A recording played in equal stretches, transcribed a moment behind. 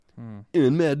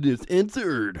And madness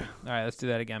answered. All right, let's do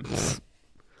that again.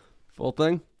 Full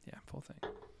thing? Yeah, full thing.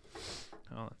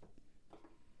 Hold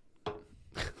on.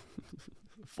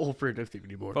 Full free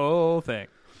activity board. Full thing.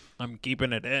 I'm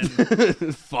keeping it in.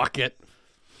 Fuck it.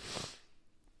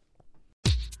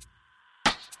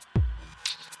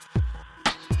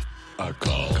 I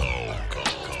call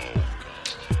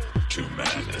to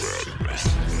madness.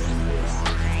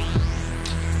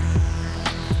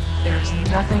 There's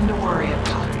nothing to worry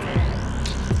about.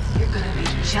 You're gonna be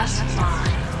just fine.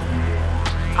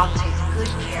 I'll take good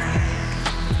care of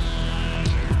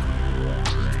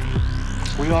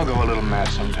you. We all go a little mad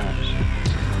sometimes.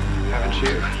 Haven't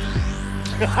you?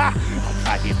 I'll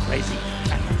drive you crazy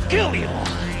and kill you.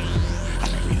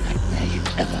 I'm every nightmare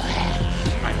you've ever had.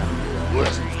 I'm the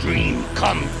worst dream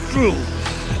come true.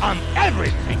 I'm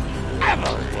everything you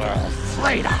ever were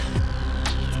afraid of.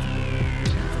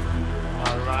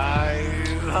 Alive!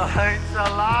 It's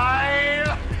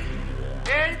alive!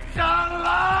 It's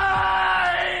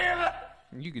alive!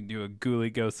 You can do a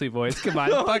ghouly ghostly voice. Come on,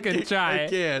 fucking try it. I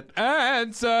can't.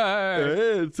 Answer.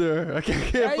 I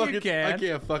can't Yeah, you fucking. can. I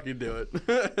can't fucking do it.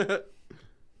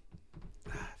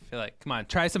 I feel like, come on,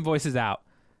 try some voices out.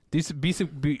 Be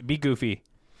goofy.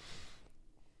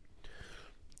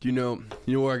 Do you know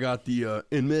where I got the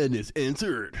In Madness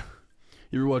answered?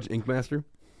 You ever watch Ink Master?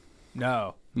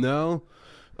 No. No?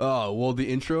 Oh, well, the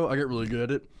intro, I get really good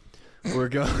at it. Where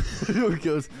it goes, where it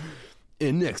goes,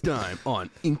 and next time on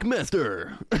Ink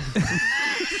Master.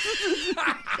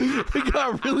 I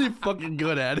got really fucking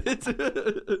good at it.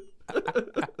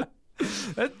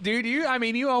 Dude,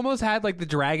 you almost had like the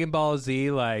Dragon Ball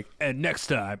Z, like, and next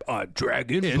time on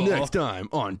Dragon And Ball. next time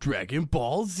on Dragon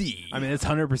Ball Z. I mean, that's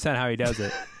 100% how he does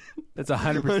it. That's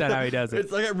 100% how he does it.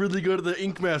 It's like I got really good at the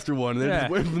Ink Master one, and then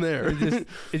just went from there.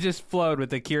 It just flowed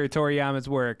with Akira Toriyama's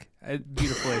work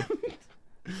beautifully.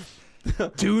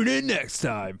 Tune in next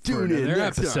time for another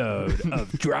episode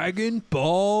of Dragon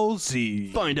Ball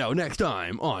Z. Find out next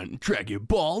time on Dragon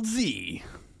Ball Z.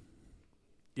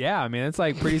 Yeah, I mean, it's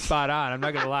like pretty spot on. I'm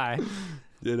not going to lie.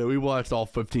 You know, we watched all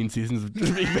 15 seasons of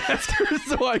Ink Master,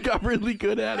 so I got really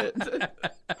good at it.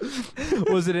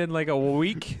 Was it in like a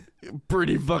week?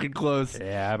 Pretty fucking close.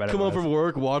 Yeah, I bet it Come home was. from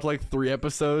work, watch like 3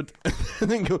 episodes,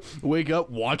 and then go wake up,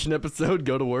 watch an episode,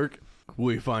 go to work.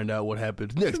 We find out what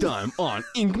happens next time on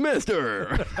Ink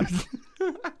Master.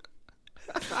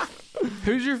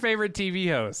 Who's your favorite TV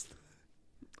host?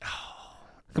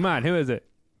 Come on, who is it?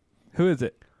 Who is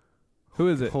it? Who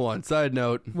is it? Hold on, side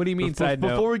note. What do you mean side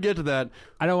note? Before we get to that,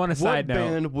 I don't want a side what note.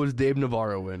 band was Dave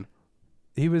Navarro in?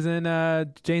 He was in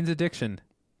Jane's Addiction.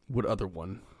 What other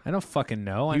one? I don't fucking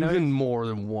know. He was in more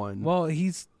than one. Well,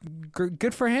 he's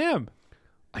good for him.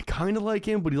 I kind of like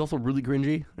him, but he's also really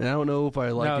cringy, and I don't know if I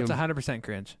like him. No, it's 100%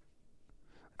 cringe.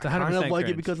 It's 100% I kind of like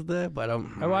cringe. it because of that, but I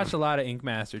don't. I watched a lot of Ink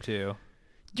Master too.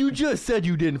 You just said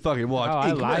you didn't fucking watch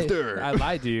Ink Master. I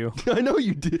lied to you. I know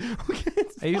you did. Okay,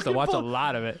 I used to watch a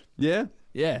lot of it. Yeah?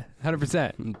 Yeah,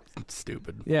 100%.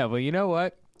 Stupid. Yeah, well, you know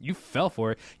what? You fell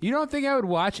for it. You don't think I would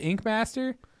watch Ink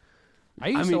Master? I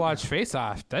used to watch Face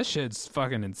Off. That shit's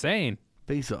fucking insane.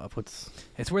 Face Off. What's?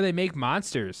 It's where they make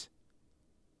monsters.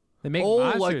 They make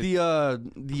monsters. Like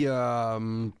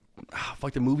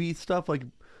like the movie stuff. Like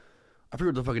I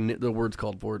forget what the word's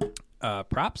called for it.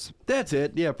 Props? That's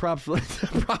it. Yeah, props.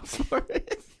 Props for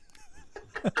it.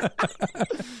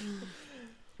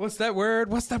 What's that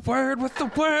word? What's that word? What's the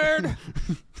word?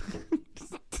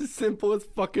 It's as simple as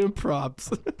fucking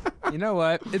props. You know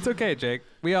what? It's okay, Jake.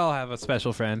 We all have a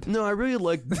special friend. No, I really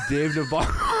like Dave Navarro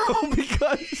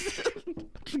because I'm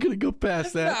just gonna go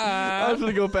past that. I'm just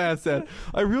gonna go past that.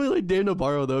 I really like Dave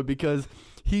Navarro though because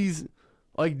he's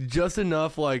like just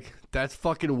enough like that's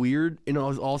fucking weird, and I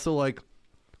was also like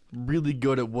really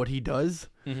good at what he does.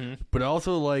 Mm-hmm. But I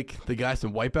also like the guys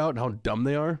in Wipeout and how dumb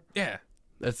they are. Yeah.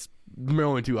 That's my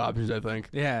only 2 options, I think.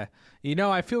 Yeah. You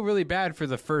know, I feel really bad for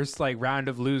the first like round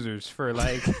of losers for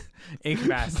like Ink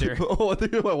Master. Oh, I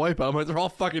think about Wipeout. I'm like, they're all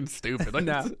fucking stupid. Like,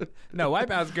 No,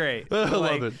 Wipeout's great. I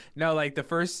love it. No, like the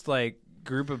first like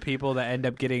group of people that end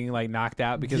up getting like knocked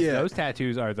out because those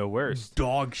tattoos are the worst.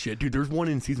 Dog shit. Dude, there's one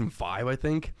in season 5, I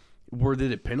think, where they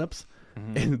did pinups.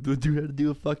 Mm-hmm. And the dude had to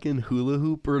do a fucking hula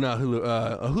hoop, or not hula,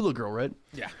 a hula girl, right?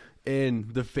 Yeah.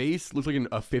 And the face looks like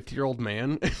a 50-year-old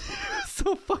man.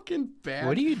 So fucking bad.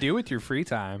 What do you do with your free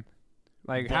time?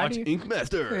 Like, watch how do you... Ink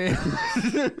Master.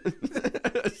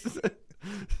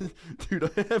 Dude,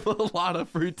 I have a lot of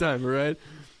free time, right?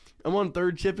 I'm on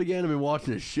third shift again. I've been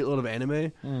watching a shitload of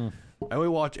anime. I only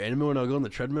watch anime when I go on the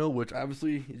treadmill, which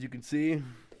obviously, as you can see,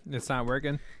 it's not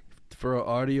working. For our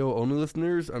audio only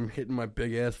listeners, I'm hitting my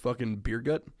big ass fucking beer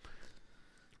gut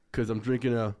because I'm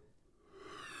drinking a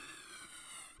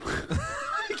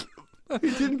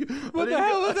What the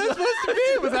hell was that supposed to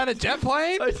be? Was that a jet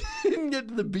plane? I didn't get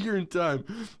to the beer in time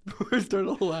before I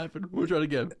started laughing. We'll try it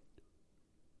again.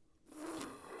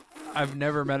 I've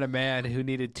never met a man who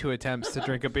needed 2 attempts to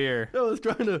drink a beer. I was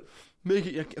trying to make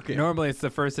it. Okay. Normally, it's the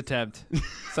first attempt.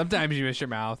 Sometimes you miss your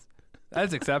mouth.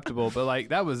 That's acceptable, but like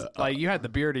that was like you had the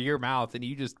beer to your mouth and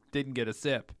you just didn't get a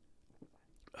sip.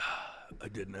 I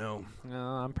didn't know. No,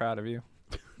 I'm proud of you.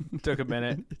 Took a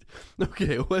minute.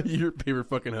 Okay, what is your favorite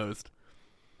fucking host?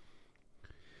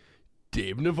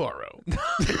 Dave Navarro.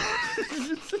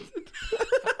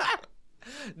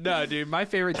 No, dude, my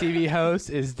favorite TV host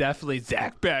is definitely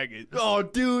Zach Baggins. Oh,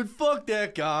 dude, fuck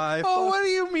that guy. Oh, what do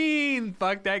you mean?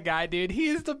 Fuck that guy, dude. He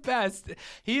is the best.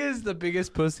 He is the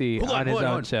biggest pussy on his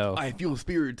own show. I feel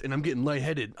spirits and I'm getting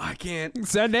lightheaded. I can't.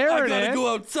 Send Aaron I gotta in.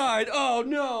 go outside. Oh,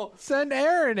 no. Send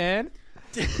Aaron in.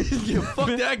 You fuck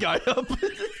that guy up.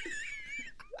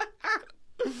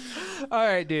 All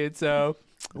right, dude. So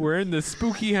we're in the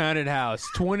spooky haunted house.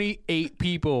 28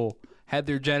 people had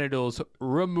their genitals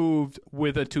removed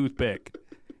with a toothpick.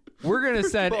 We're gonna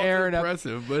send Aaron up.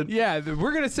 Impressive, but Yeah,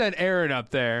 we're gonna send Aaron up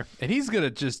there, and he's gonna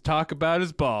just talk about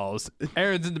his balls.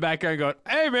 Aaron's in the background going,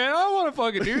 "Hey, man, I want to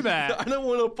fucking do I that." don't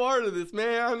want no part of this,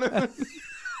 man.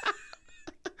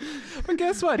 But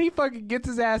guess what? He fucking gets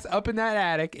his ass up in that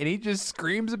attic, and he just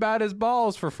screams about his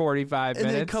balls for 45 And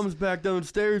minutes. then comes back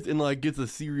downstairs and like gets a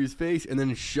serious face, and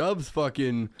then shoves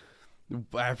fucking.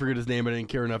 I forget his name. I didn't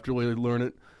care enough to really learn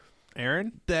it.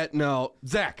 Aaron,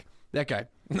 Zach, that guy.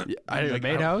 Yeah, the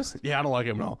maid house. Yeah, I don't like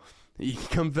him at all. He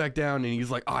comes back down and he's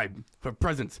like, for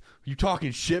presents. You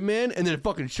talking shit, man? And then it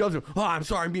fucking shoves him. Oh, I'm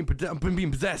sorry, I'm being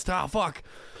possessed. Oh, fuck.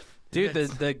 Dude,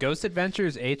 the Ghost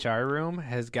Adventures HR room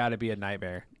has got to be a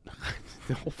nightmare.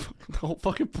 The whole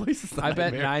fucking place is a I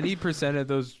bet nightmare. 90% of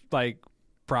those like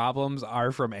problems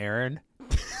are from Aaron.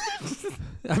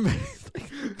 I'm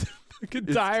fucking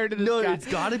tired of this No, guy. it's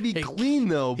got to be clean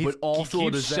though, but also he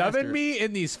a keeps disaster. shoving me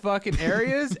in these fucking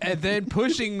areas and then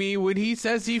pushing me when he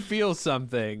says he feels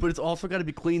something. But it's also got to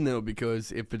be clean though,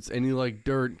 because if it's any like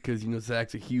dirt, because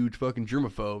Zach's a huge fucking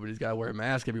germaphobe, and he's got to wear a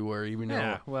mask everywhere, even though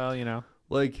yeah, well,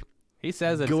 like he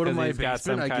says it's Go to because my he's got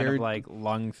some basement, I kind of guarantee- like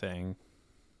lung thing.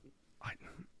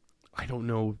 I don't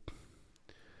know.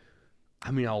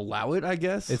 I mean, I'll allow it, I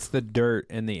guess. It's the dirt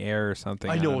in the air or something.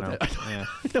 I know don't what that. Yeah.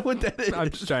 I know what that is. I'm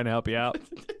just trying to help you out.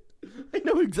 I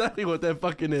know exactly what that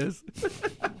fucking is.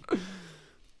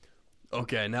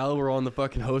 Okay, now that we're on the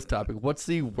fucking host topic, what's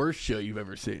the worst show you've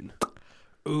ever seen?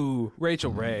 Ooh,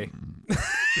 Rachel Ray.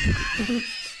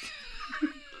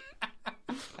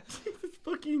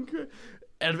 Fucking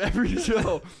out of every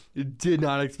show, you did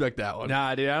not expect that one.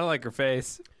 Nah, dude, I don't like her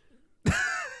face.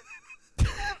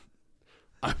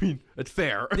 I mean, it's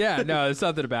fair. Yeah, no, there's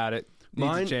something about it. Needs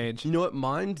Mine, to change. You know what?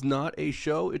 Mine's not a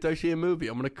show. It's actually a movie.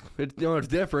 It's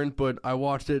different, but I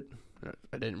watched it.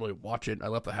 I didn't really watch it. I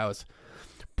left the house.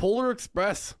 Polar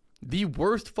Express, the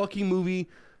worst fucking movie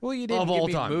Well, you didn't of give all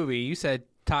me time. movie. You said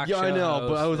talk show. Yeah, I know,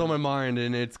 but I was host, on my mind,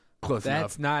 and it's close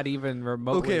That's enough. not even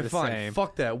remotely Okay, the fine. same.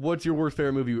 Fuck that. What's your worst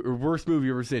favorite movie or worst movie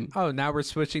you ever seen? Oh, now we're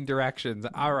switching directions.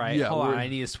 All right, Yeah, hold on. we're- I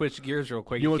need to switch gears real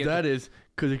quick. You know what that is?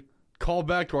 Because it called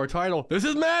back to our title. This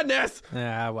is madness.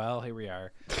 Yeah, well, here we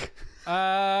are.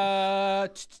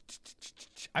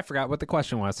 I forgot what the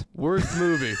question was. Worst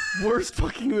movie. Worst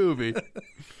fucking movie.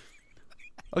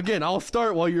 Again, I'll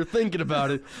start while you're thinking about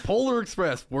it. Polar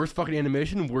Express. Worst fucking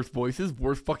animation, worst voices,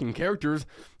 worst fucking characters.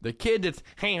 The kid that's,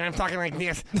 hey, I'm talking like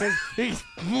this.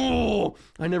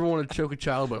 I never want to choke a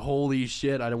child, but holy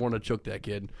shit, I don't want to choke that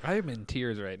kid. I'm in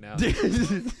tears right now.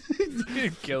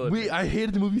 You're killing me. I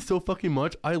hated the movie so fucking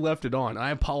much, I left it on.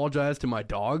 I apologize to my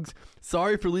dogs.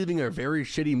 Sorry for leaving a very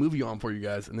shitty movie on for you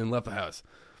guys, and then left the house.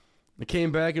 I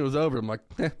came back and it was over. I'm like,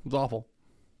 it was awful.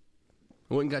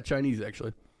 I went and got Chinese,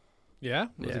 actually. Yeah?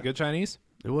 Was Yeah. it good Chinese?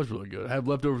 It was really good. I have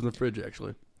leftovers in the fridge,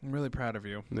 actually. I'm really proud of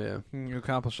you. Yeah, You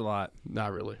accomplished a lot.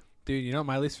 not really. Dude, you know what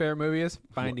my least favorite movie is?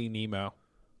 Finding Nemo.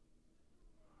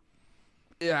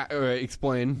 Yeah, all right,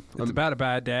 explain. It's about a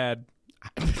bad dad.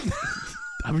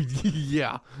 I mean,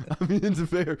 yeah. I mean, it's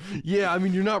fair. Yeah, I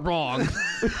mean, you're not wrong.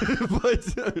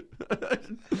 But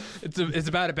It's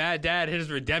about a bad dad, his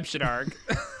redemption arc.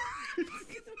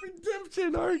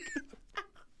 redemption arc.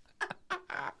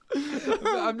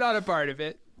 I'm not a part of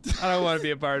it. I don't want to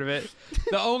be a part of it.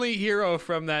 The only hero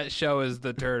from that show is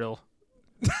the turtle.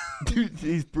 Dude,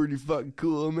 he's pretty fucking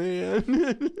cool,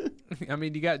 man. I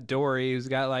mean, you got Dory, who's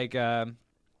got like,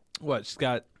 she's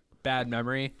got bad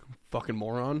memory. Fucking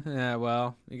moron. Yeah,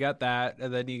 well, you got that,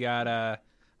 and then you got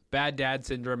bad dad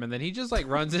syndrome, and then he just like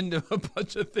runs into a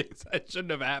bunch of things that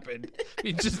shouldn't have happened.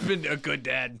 He's just been a good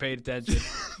dad and paid attention.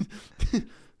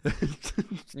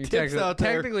 Tips out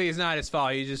there. Technically, it's not his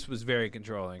fault. He just was very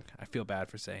controlling. I feel bad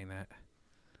for saying that.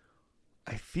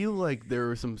 I feel like there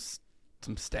were some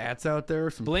stats out there.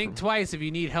 Blink twice if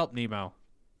you need help, Nemo.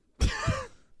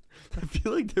 I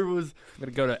feel like there was. I'm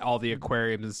gonna go to all the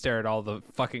aquariums and stare at all the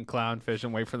fucking clownfish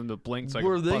and wait for them to blink. So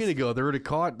Where are they gonna go? They already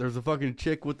caught. There's a fucking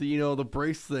chick with the the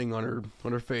brace thing on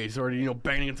her face, already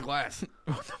banging against glass.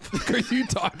 What the fuck are you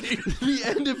talking? The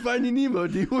end of Finding Nemo,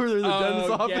 dude. Where they're in the dentist's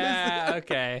office. Yeah.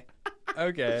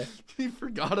 Okay. You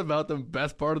forgot about the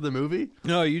best part of the movie.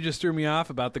 No, you just threw me off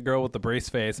about the girl with the brace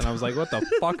face, and I was like, "What the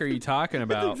fuck are you talking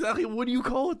about?" Exactly. What do you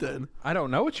call it then? I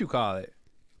don't know what you call it.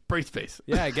 Brace face.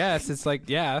 Yeah, I guess it's like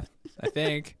I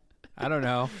think. I don't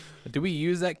know. Do we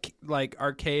use that like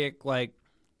archaic like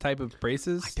type of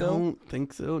braces still? I don't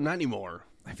think so. Not anymore.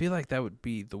 I feel like that would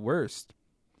be the worst.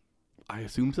 I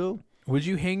assume so. Would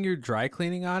you hang your dry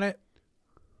cleaning on it?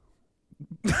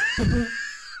 What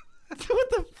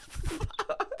the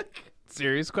fuck?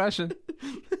 Serious question.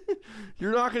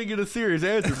 You're not going to get a serious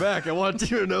answer back. I want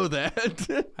you to know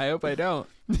that. I hope I don't.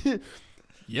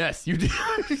 Yes, you did.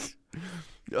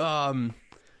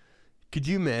 Could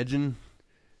you imagine?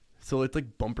 So it's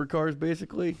like bumper cars,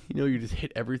 basically. You just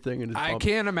hit everything and it's I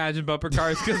can't imagine bumper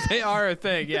cars because they are a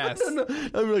thing. Yes. No.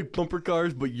 I mean, like bumper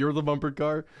cars, but you're the bumper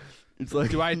car. It's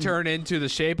like, Do I turn into the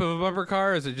shape of a bumper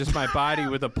car, or is it just my body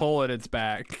with a pole in its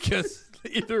back? Because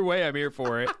either way, I'm here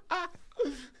for it.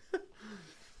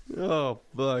 Oh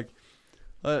fuck.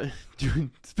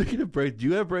 Speaking of braces, do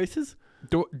you have braces?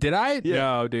 Did I? Yeah.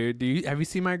 No, dude. Have you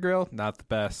seen my grill? Not the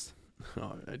best.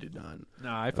 Oh, I did not. No,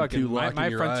 I I'm fucking too locked my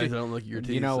in your front eyes. teeth. I don't look at your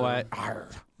teeth. You know so. what?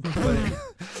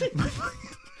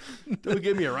 Don't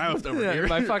get me aroused over here.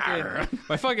 my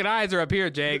fucking eyes are up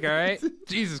here, Jake. All right.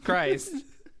 Jesus Christ.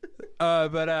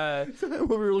 when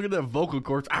we were looking at that vocal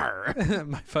cords,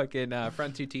 my fucking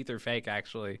front two teeth are fake,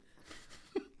 actually.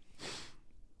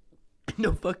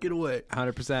 No fucking way.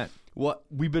 100%. What?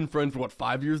 We've been friends for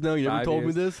 5 years now? You never 5 told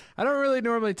years. me this? I don't really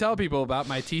normally tell people about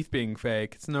my teeth being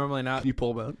fake. It's normally not. Can you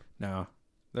pull them out? No,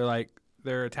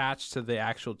 they're attached to the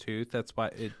actual tooth. That's why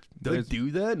it. Do they do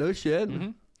that? No shit. Mm-hmm.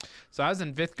 So I was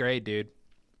in 5th grade, dude,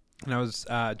 and I was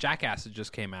Jackass had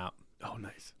just came out. Oh,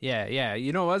 nice. Yeah.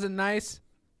 You know what wasn't nice?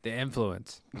 The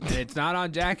influence. And it's not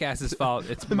on Jackass's fault.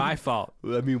 It's my fault.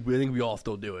 I mean, I think we all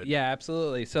still do it. Yeah,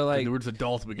 absolutely. So like, we're just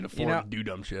adults. We can afford to do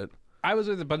dumb shit. I was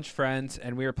with a bunch of friends,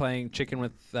 and we were playing chicken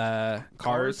with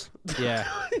cars. Yeah.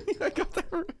 I got that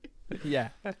right. Yeah.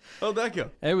 How'd that go?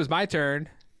 It was my turn,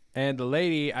 and the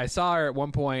lady, I saw her at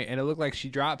one point, and it looked like she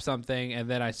dropped something, and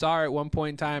then I saw her at one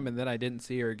point in time, and then I didn't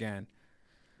see her again.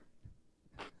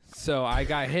 So I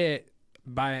got hit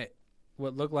by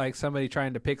what looked like somebody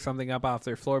trying to pick something up off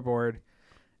their floorboard,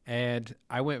 and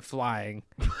I went flying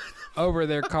over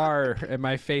their car, and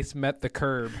my face met the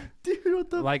curb. Dude, what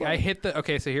the Like, fuck? I hit the...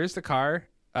 Okay, so here's the car,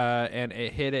 and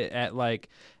it hit it at, like,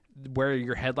 where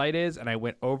your headlight is, and I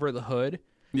went over the hood,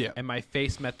 Yeah. and my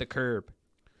face met the curb.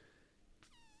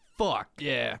 Fuck.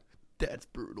 Yeah. That's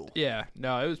brutal. Yeah.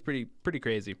 No, it was pretty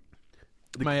crazy.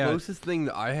 The closest thing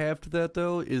that I have to that,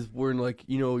 though, is when, like,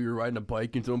 you're riding a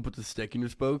bike and someone puts a stick in your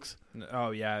spokes.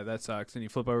 Oh, yeah, that sucks. And you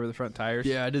flip over the front tires.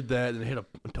 Yeah, I did that and hit a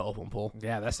telephone pole.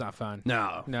 Yeah, that's not fun.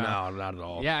 No, not at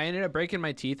all. Yeah, I ended up breaking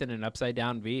my teeth in an upside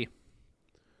down V.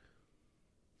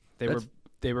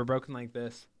 They were broken like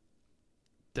this.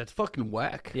 That's fucking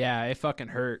whack. Yeah, it fucking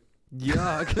hurt.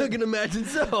 Yeah, I can imagine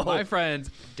so. My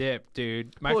friends dipped,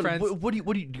 dude. My Hold on, friends. What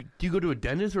do you go to a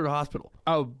dentist or a hospital?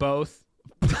 Oh, both.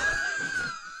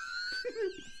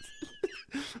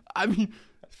 I mean,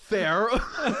 fair.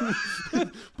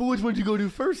 But which one do you go to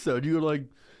first, though? Do you go like?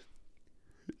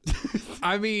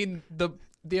 I mean,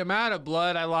 the amount of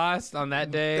blood I lost on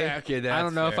that day. Okay, I that's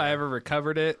don't know if I fair. ever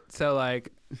recovered it. So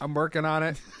like, I'm working on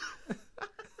it.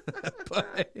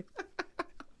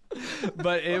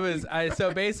 But it was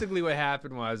so basically what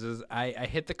happened was I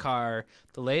hit the car,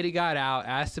 the lady got out,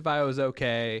 asked if I was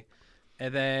okay,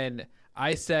 and then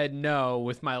I said no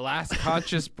with my last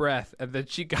conscious breath, and then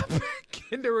she got back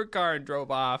into her car and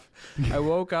drove off. I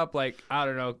woke up like, I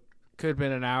don't know, could have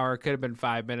been an hour, could have been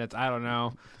 5 minutes, I don't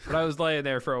know, but I was laying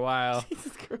there for a while.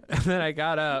 And then I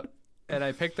got up and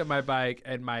I picked up my bike,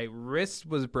 and my wrist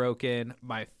was broken,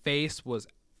 my face was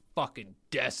fucking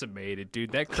decimated,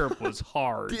 dude. That curb was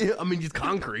hard. Yeah, I mean, just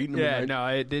concrete. Yeah, no,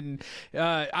 it didn't.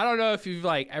 I don't know if you've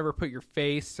like ever put your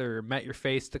face or met your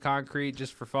face to concrete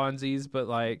just for funsies, but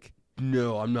like,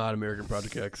 No, I'm not American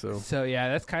Project X, so. so yeah,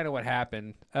 that's kind of what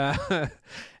happened.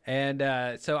 And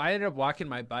so I ended up walking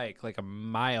my bike like a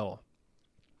mile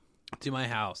to my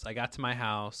house. I got to my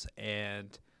house,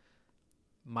 and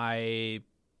my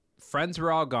friends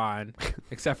were all gone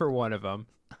except for one of them.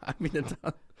 I mean, it's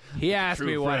not He asked True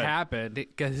me what friend. happened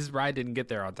because his ride didn't get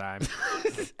there on time.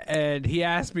 And he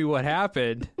asked me what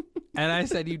happened. And I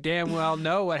said, you damn well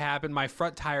know what happened. My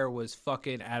front tire was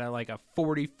fucking at a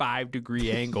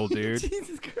 45-degree angle, dude.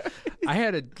 Jesus Christ. I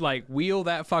had to like wheel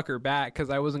that fucker back because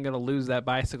I wasn't going to lose that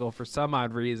bicycle for some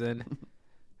odd reason.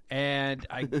 And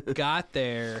I got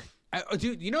there.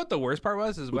 Dude, you know what the worst part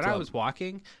was? Is when I was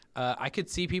walking, I could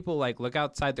see people like look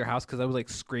outside their house because I was like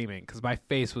screaming because my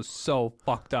face was so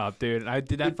fucked up, dude. And I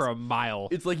did that for a mile.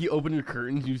 It's like you open your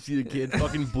curtains, you see the kid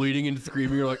fucking bleeding and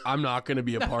screaming. You're like, I'm not going to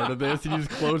be a part of this. And you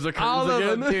just close the curtains All of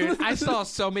again. them, dude. I saw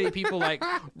so many people like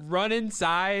run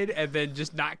inside and then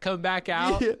just not come back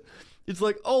out. Yeah. It's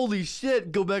like, holy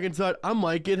shit, go back inside. I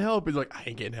might get help. He's like, I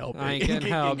ain't getting help. I ain't getting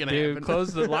help, dude.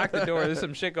 Lock the door. There's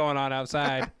some shit going on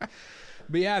outside.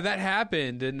 But yeah, that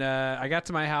happened, and I got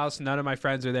to my house. None of my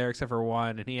friends are there except for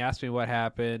one, and he asked me what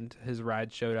happened. His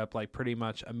ride showed up like pretty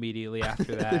much immediately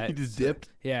after that. He just dipped.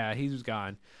 Yeah, he was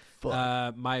gone.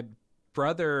 Fuck. My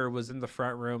brother was in the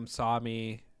front room, saw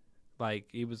me, like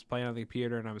he was playing on the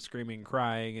computer, and I was screaming and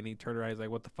crying, and he turned around, he's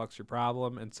like, "What the fuck's your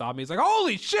problem?" And saw me, he's like,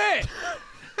 "Holy shit!"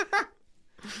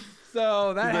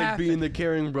 So that Like happened. being the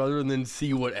caring brother and then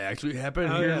see what actually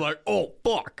happened. Oh, and you're yeah. like, oh,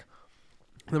 fuck.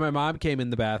 Then my mom came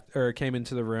came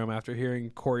into the room after hearing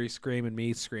Corey scream and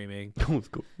me screaming. It's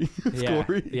Corey. It's Yeah,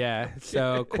 Corey. yeah.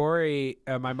 So Corey,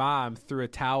 my mom threw a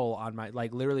towel on my,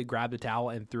 like literally grabbed a towel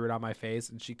and threw it on my face,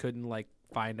 and she couldn't like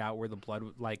find out where the blood,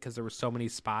 because there were so many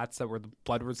spots that where the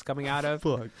blood was coming out of.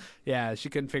 Fuck. Yeah, she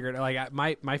couldn't figure it. Like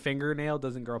my fingernail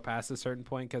doesn't grow past a certain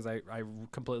point because I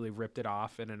completely ripped it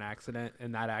off in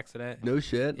that accident. No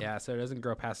shit. Yeah, so it doesn't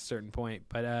grow past a certain point.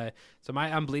 But so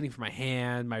I'm bleeding from my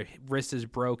hand. My wrist is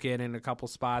broken in a couple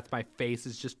spots. My face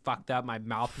is just fucked up. My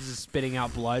mouth is just spitting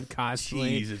out blood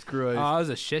constantly. Jesus Christ. Oh, it was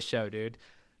a shit show, dude.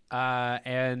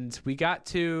 And we got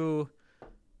to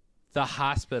the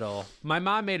hospital. My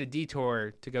mom made a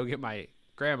detour to go get my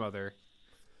grandmother.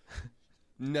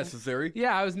 Necessary.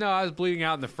 Yeah, I was bleeding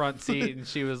out in the front seat, and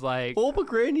she was like, Oh, but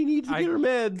Granny needs to get her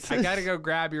meds. I gotta go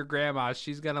grab your grandma.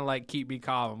 She's gonna like keep me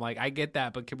calm. I'm like, I get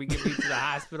that, but can we get me to the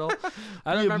hospital?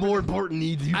 I don't You have remember. more important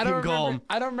needs. You can call him.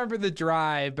 I don't remember the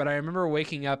drive, but I remember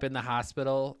waking up in the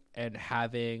hospital and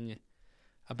having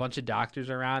a bunch of doctors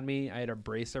around me. I had a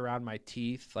brace around my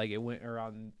teeth, like it went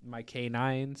around my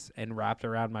canines and wrapped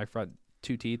around my front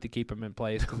two teeth to keep them in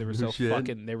place because they were so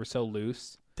Shit. they were so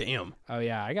loose. Damn. Oh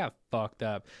yeah, I got fucked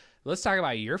up. Let's talk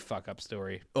about your fuck up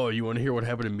story. Oh, you want to hear what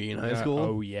happened to me in high school?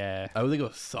 Oh yeah. I think it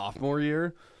was sophomore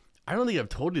year. I don't think I've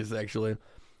told you this actually.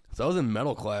 So I was in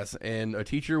metal class, and a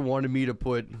teacher wanted me to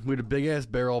we had a big ass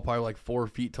barrel, probably like 4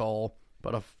 feet tall,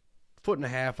 about a foot and a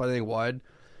half, I think, wide.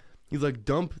 He's like,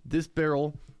 dump this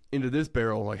barrel into this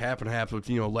barrel, like half and half, so it's,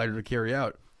 lighter to carry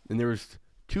out. And there was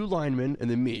 2 linemen and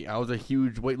then me. I was a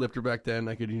huge weightlifter back then.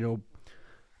 I could,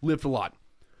 lift a lot.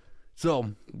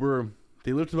 So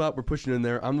they lift them up, we're pushing in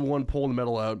there. I'm the one pulling the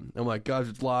metal out. I'm like, guys,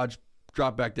 it's lodged.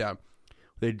 Drop back down.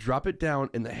 They drop it down,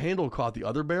 and the handle caught the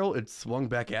other barrel. It swung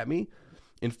back at me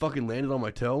and fucking landed on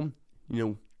my toe.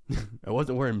 I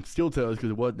wasn't wearing steel toes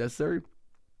because it wasn't necessary.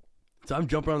 So I'm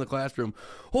jumping around the classroom.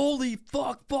 Holy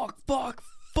fuck.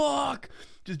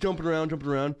 Just jumping around.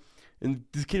 And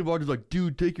this kid walked, like,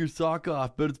 dude, take your sock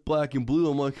off. Bet it's black and blue.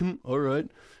 I'm like, all right.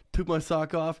 Took my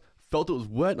sock off. Felt it was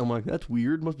wet. I'm like, that's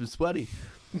weird. Must be sweaty.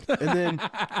 And then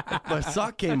my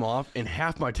sock came off, and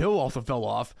half my toe also fell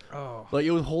off. Oh. Like,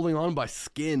 it was holding on by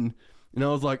skin. And I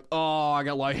was like, oh, I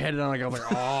got lightheaded. And I was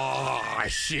like, oh,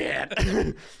 shit.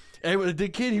 And the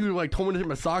kid who like told me to take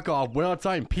my sock off went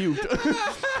outside and puked.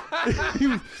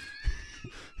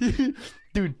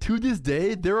 Dude, to this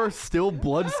day, there are still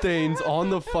blood stains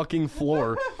on the fucking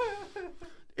floor.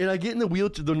 And I get in the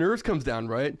wheelchair. The nurse comes down,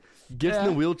 right? Gets in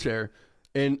the wheelchair.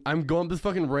 And I'm going up this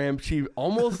fucking ramp. She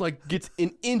almost like gets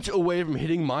an inch away from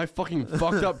hitting my fucking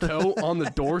fucked up toe on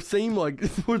the door seam, like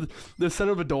the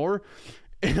center of the door.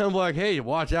 And I'm like, hey,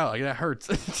 watch out. Like, that hurts.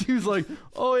 She was like,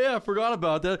 oh, yeah, I forgot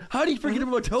about that. How do you forget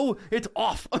about my toe? It's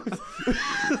off.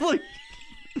 Like,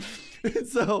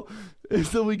 so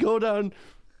we go down,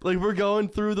 like, we're going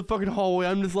through the fucking hallway.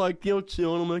 I'm just like,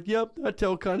 chilling. I'm like, yep, that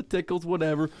toe kind of tickles,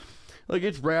 whatever. Like,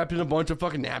 it's wrapped in a bunch of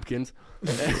fucking napkins.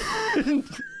 And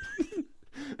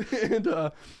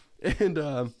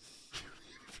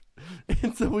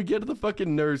so we get to the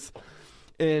fucking nurse,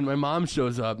 and my mom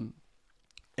shows up.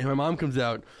 And my mom comes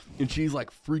out, and she's like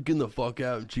freaking the fuck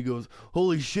out. And she goes,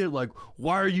 holy shit, like,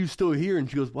 why are you still here? And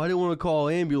she goes, well, I didn't want to call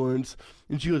an ambulance.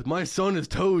 And she goes, my son, his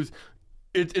toes,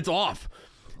 it's off.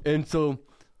 And so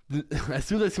as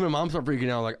soon as I see my mom start freaking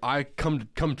out, like, I come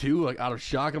to, like, out of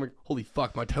shock. I'm like, holy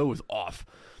fuck, my toe is off.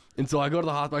 And so I go to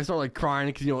the hospital. I start like crying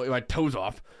because, you know, my toe's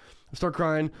off. I start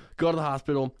crying, go to the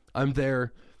hospital. I'm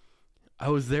there. I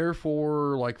was there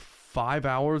for like 5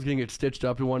 hours getting it stitched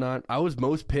up and whatnot. I was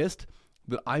most pissed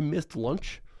that I missed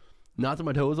lunch. Not that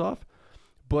my toe was off,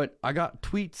 but I got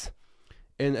tweets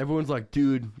and everyone's like,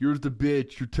 dude, you're the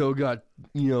bitch. Your toe got,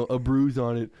 you know, a bruise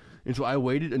on it. And so I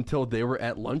waited until they were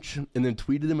at lunch and then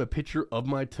tweeted them a picture of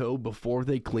my toe before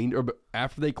they cleaned or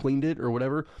after they cleaned it or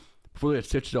whatever, before they had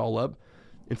stitched it all up.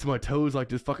 And so my toe was like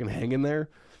just fucking hanging there.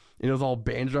 And it was all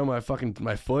bandaged on my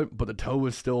foot, but the toe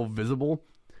was still visible.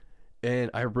 And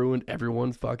I ruined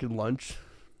everyone's fucking lunch.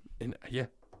 And yeah,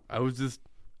 I was just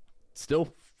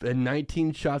still had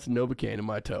 19 shots of Novocaine in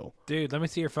my toe. Dude, let me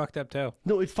see your fucked up toe.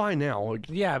 No, it's fine now. Like,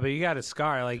 Yeah, but you got a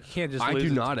scar. Like, you can't just I lose do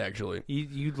it. not actually.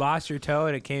 You lost your toe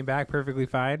and it came back perfectly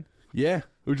fine? Yeah,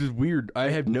 which is weird. I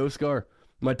have no scar.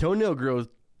 My toenail grows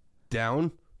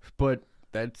down, but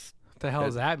that's... What the hell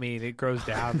does that mean? It grows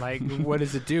down. Like, what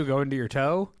does it do? Go into your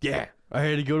toe? Yeah. I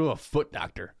had to go to a foot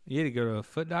doctor. You had to go to a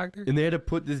foot doctor? And they had to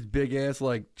put this big-ass,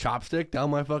 like, chopstick down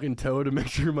my fucking toe to make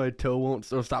sure my toe won't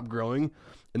stop growing.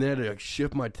 And they had to, like,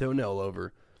 shift my toenail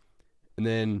over. And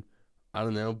then, I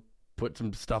don't know, put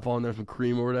some stuff on there, some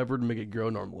cream or whatever to make it grow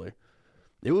normally.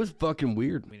 It was fucking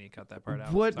weird. We need to cut that part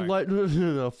out. What Sorry. life?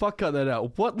 No, fuck, cut that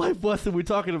out. What life lesson are we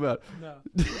talking about? No.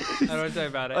 I don't want to talk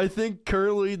about it. I think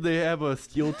currently they have a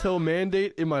steel toe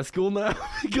mandate in my school now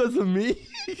because of me.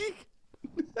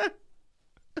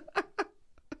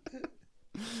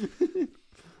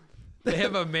 They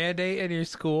have a mandate in your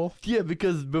school? Yeah,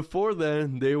 because before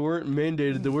then they weren't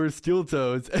mandated to wear steel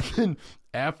toes, and then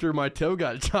after my toe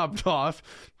got chopped off,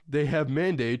 they have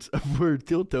mandates of wear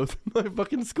steel toes in my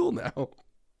fucking school now.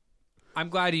 I'm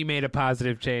glad you made a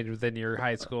positive change within your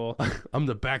high school. I'm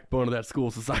the backbone of that school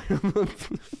society.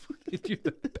 You're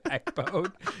the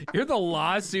backbone. You're the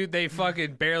lawsuit they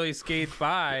fucking barely scathed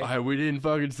by. We didn't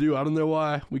fucking sue. I don't know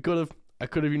why. I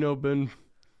could have, you know, been,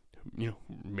 you know,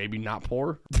 maybe not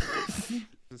poor.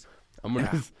 I'm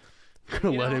gonna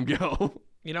let him go.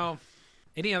 You know,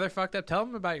 any other fucked up? Tell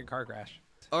them about your car crash.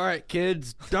 All right,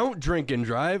 kids, don't drink and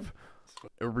drive.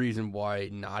 A reason why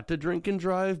not to drink and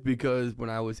drive, because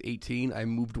when I was 18, I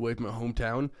moved away from my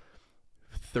hometown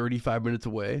 35 minutes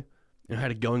away and had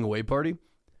a going away party.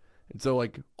 And so,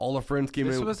 like, all the friends came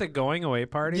in. This was a going away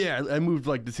party? Yeah, I moved,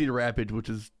 like, to Cedar Rapids, which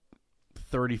is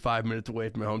 35 minutes away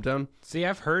from my hometown. See,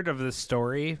 I've heard of this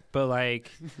story, but,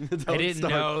 like, I didn't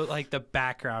know, like, the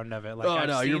background of it. Like,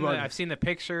 I've seen the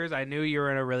pictures. I knew you were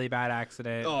in a really bad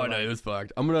accident. Oh, no, it was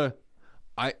fucked.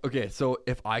 Okay, so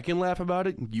if I can laugh about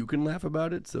it, you can laugh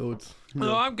about it, so it's...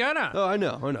 No, I'm gonna. Oh, I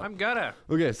know. I'm gonna.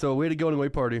 Okay, so we had to go on a away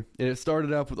party, and it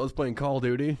started out with us playing Call of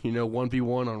Duty, you know,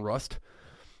 1v1 on Rust,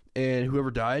 and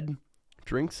whoever died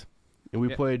drinks, and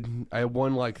we played... I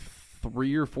won, like,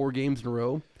 3 or 4 games in a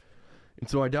row, and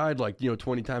so I died, like, you know,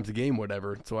 20 times a game,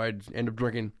 whatever, so I'd end up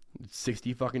drinking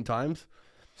 60 fucking times.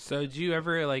 So did you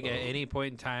ever, like, at any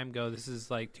point in time go, this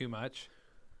is, like, too much?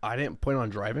 I didn't plan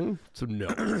on driving, so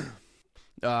no.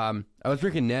 I was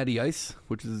drinking Natty Ice,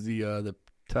 which is the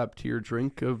top tier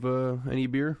drink of any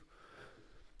beer.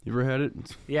 You ever had it?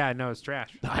 Yeah, no, it's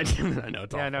trash. I know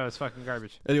it's awful. Yeah, no, it's fucking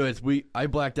garbage. Anyways, I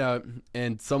blacked out,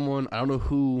 and someone, I don't know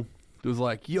who, was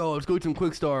like, "Yo, let's go to some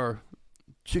Quick Star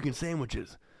chicken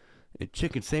sandwiches." And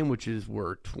chicken sandwiches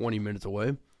were 20 minutes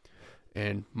away,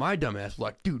 and my dumbass was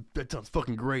like, "Dude, that sounds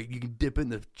fucking great. You can dip in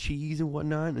the cheese and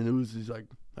whatnot." And it was just like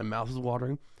my mouth was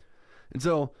watering, and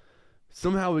so.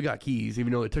 Somehow we got keys,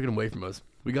 even though they took it away from us.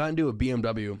 We got into a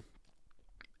BMW,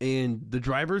 and the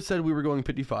driver said we were going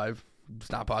 55.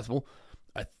 It's not possible.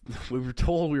 We were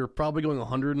told we were probably going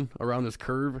 100 around this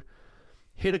curve.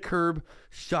 Hit a curb,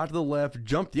 shot to the left,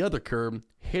 jumped the other curb,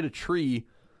 hit a tree.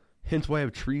 Hence why I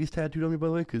have trees tattooed on me, by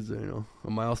the way, because, you know,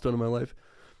 a milestone in my life.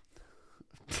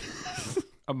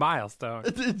 A milestone?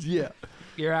 Yeah.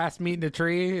 Your ass meeting a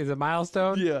tree is a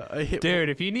milestone? Yeah. I hit Dude,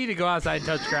 if you need to go outside and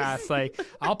touch grass, like,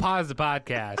 I'll pause the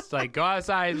podcast. Like, go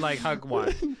outside and, like, hug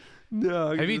one.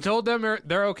 No. Have you told them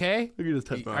they're okay? I can just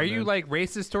touch my Are you, man. like,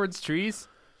 racist towards trees?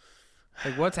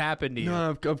 Like, what's happened to you?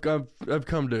 No, I've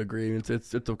come to agreement.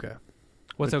 It's okay.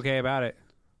 What's okay about it?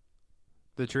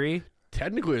 The tree?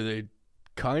 Technically, they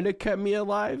kind of kept me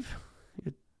alive.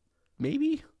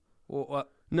 Maybe? Well,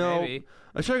 what? No. Maybe.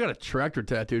 I should have got a tractor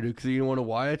tattooed because you want to know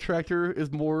why a tractor is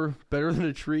better than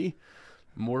a tree?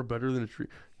 More better than a tree.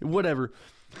 Whatever.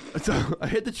 So I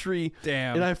hit the tree.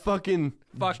 Damn. And I fucking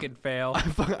fail.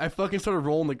 I fucking started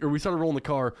rolling we started rolling the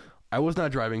car. I was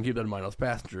not driving, keep that in mind, I was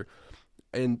passenger.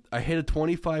 And I hit a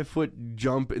 25-foot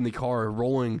jump in the car,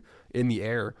 rolling in the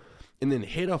air, and then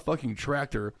hit a fucking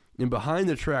tractor. And behind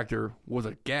the tractor was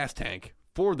a gas tank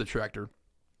for the tractor.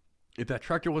 If that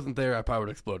tractor wasn't there, I probably would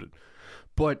have exploded.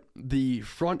 But the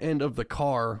front end of the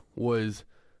car was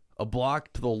a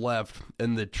block to the left,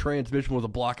 and the transmission was a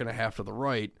block and a half to the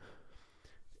right.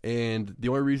 And the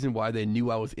only reason why they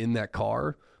knew I was in that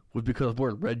car was because I was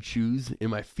wearing red shoes and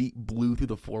my feet blew through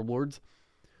the floorboards.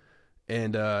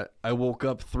 And I woke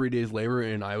up 3 days later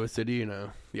in Iowa City in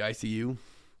the ICU.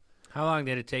 How long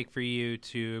did it take for you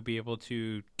to be able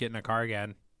to get in a car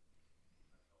again?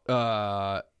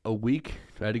 A week.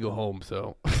 I had to go home,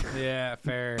 so. Yeah,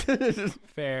 fair.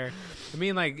 Fair. I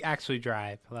mean, like, actually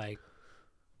drive. Like,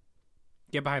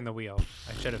 get behind the wheel,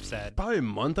 I should have said. Probably a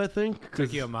month, I think.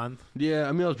 Took you a month? Yeah,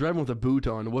 I mean, I was driving with a boot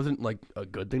on. It wasn't, like, a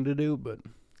good thing to do, but.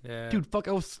 Yeah. Dude, fuck,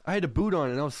 I had a boot on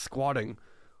and I was squatting.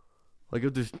 Like, I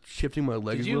was just shifting my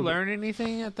legs. Did you learn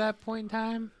anything at that point in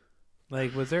time?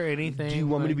 Like, was there anything? Do you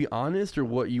want me to be honest or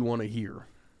what you want to hear?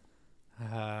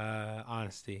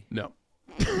 Honesty. No.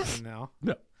 No?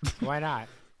 No. Why not?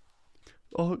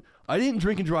 Oh, I didn't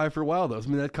drink and drive for a while, though. I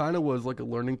mean, that kind of was like a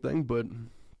learning thing, but.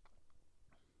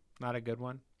 Not a good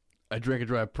one? I drank and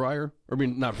drive prior. I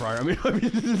mean, not prior. I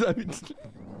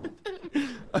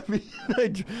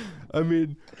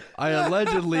mean, I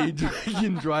allegedly drank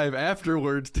and drive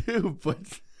afterwards, too,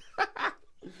 but.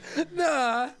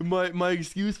 Nah. My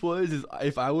excuse was is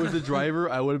if I was a driver,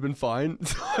 I would have been fine.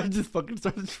 So I just fucking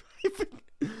started driving.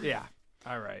 Yeah.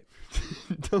 All right.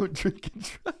 Don't drink and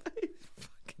drive.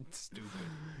 Fucking stupid.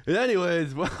 And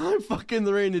anyways, well, I'm fucking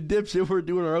the rain and dipshit. We're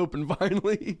doing our open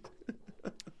finally.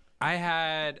 I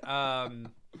had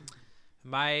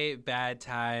my bad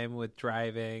time with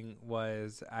driving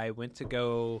was I went to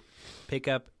go pick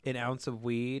up an ounce of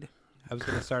weed. I was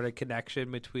going to start a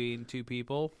connection between two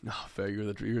people. No, fair.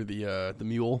 You're the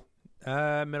mule.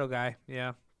 Middle guy.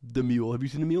 Yeah. The Mule. Have you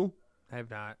seen The Mule? I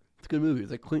have not. It's a good movie.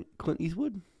 It's like Clint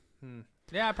Eastwood.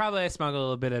 Yeah, probably I smuggled a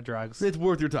little bit of drugs. It's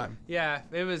worth your time. Yeah,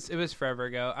 it was forever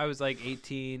ago. I was like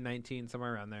 18, 19,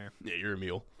 somewhere around there. Yeah, you're a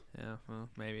mule. Yeah, well,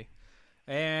 maybe.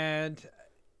 And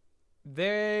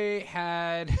they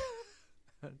had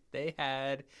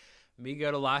me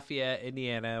go to Lafayette,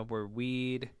 Indiana, where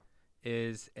weed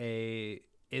is a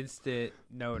instant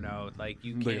no. Like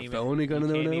you can't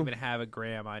even have a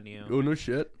gram on you. Oh no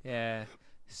shit. Yeah.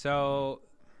 So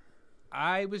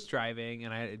I was driving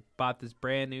and I had bought this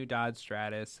brand new Dodge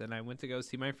Stratus and I went to go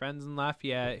see my friends in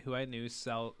Lafayette who I knew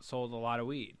sold a lot of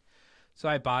weed. So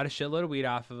I bought a shitload of weed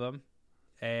off of them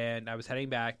and I was heading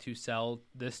back to sell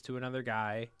this to another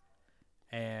guy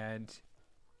and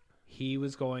he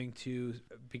was going to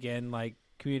begin like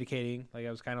communicating. Like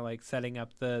I was kind of like setting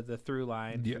up the through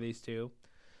line for these two.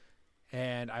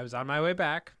 And I was on my way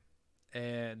back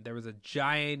and there was a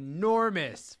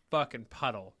ginormous fucking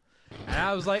puddle. And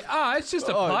I was like, oh, it's just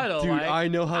a puddle. Dude, like, I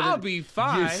know how I'll be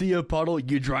fine. You see a puddle,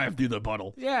 you drive through the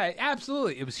puddle. Yeah,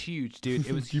 absolutely. It was huge, dude.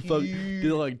 It was huge. Did they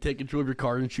like take control of your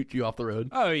car and shoot you off the road?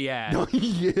 Oh, yeah.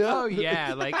 Yeah. Oh,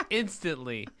 yeah. Like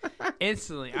instantly.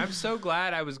 Instantly. I'm so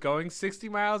glad I was going 60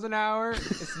 miles an hour.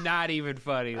 It's not even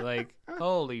funny. Like,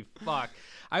 holy fuck.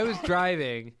 I was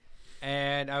driving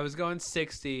and I was going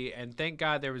 60 and thank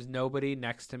God there was nobody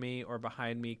next to me or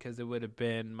behind me because it would have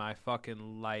been my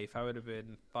fucking life. I would have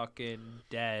been fucking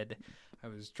dead. I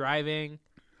was driving.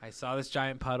 I saw this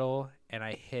giant puddle and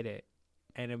I hit it.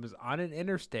 And it was on an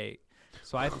interstate.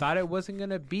 So I thought it wasn't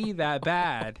going to be that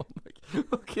bad.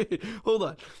 Okay, hold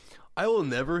on. I will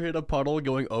never hit a puddle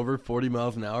going over 40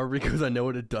 miles an hour because I know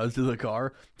what it does to the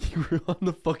car. You were on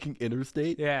the fucking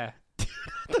interstate? Yeah.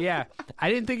 Yeah. I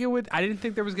didn't think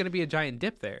there was going to be a giant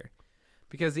dip there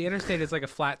because the interstate is like a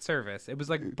flat surface. It was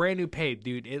like brand new paved,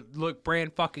 dude. It looked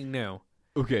brand fucking new.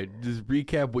 Okay, just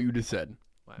recap what you just said.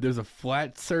 What? There's a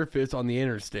flat surface on the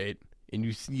interstate and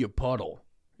you see a puddle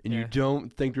and you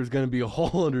don't think there's going to be a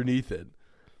hole underneath it.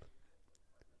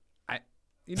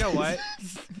 You know what?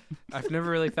 I've never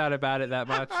really thought about it that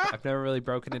much. I've never really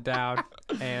broken it down,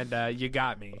 and you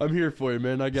got me. I'm here for you,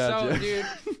 man. I got you. So, dude,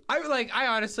 I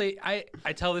honestly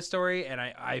tell this story, and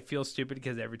I feel stupid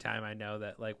because every time I know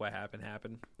that like what happened.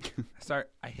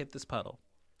 I hit this puddle.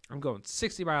 I'm going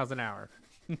 60 miles an hour.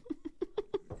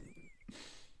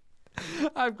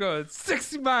 I'm going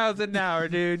 60 miles an hour,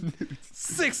 dude.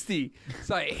 60.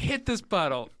 So I hit this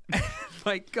puddle. And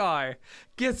my car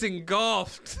gets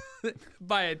engulfed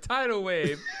by a tidal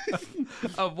wave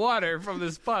of water from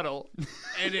this puddle.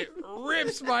 And it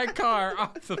rips my car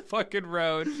off the fucking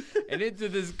road and into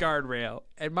this guardrail.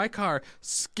 And my car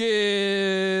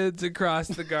skids across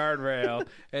the guardrail.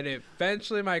 And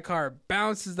eventually my car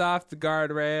bounces off the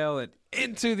guardrail and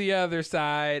into the other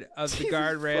side of the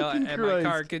guardrail. And my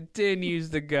car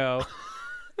continues to go.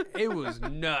 It was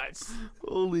nuts.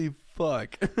 Holy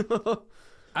fuck.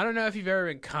 I don't know if you've ever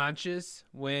been conscious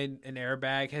when an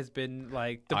airbag has been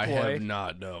like deployed. I have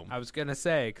not, no. I was gonna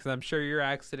say because I'm sure your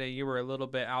accident, you were a little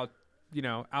bit out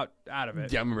of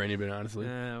it. Yeah, I'm a rainy bit, honestly.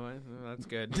 Well, that's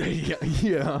good.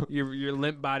 yeah. Your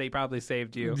limp body probably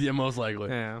saved you. Yeah, most likely.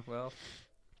 Yeah. Well.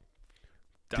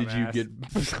 Did you Dumbass.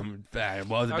 get some bad?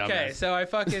 Was a Okay, dumbass. so I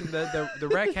fucking the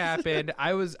wreck happened.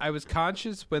 I was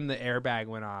conscious when the airbag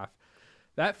went off.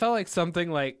 That felt like something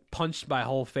like punched my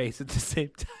whole face at the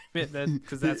same time, and then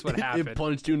because that's what happened. It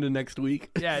punched you into next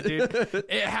week. Yeah, dude,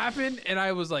 it happened, and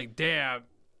I was like, "Damn,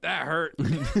 that hurt."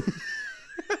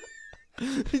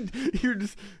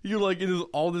 You're like in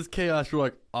all this chaos. You're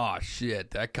like, oh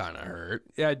shit, that kind of hurt.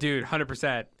 Yeah, dude,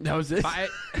 100%. That was it.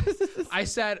 I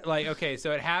said like, okay,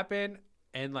 so it happened,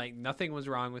 and like nothing was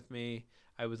wrong with me.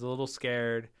 I was a little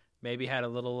scared, maybe had a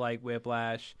little like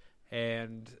whiplash.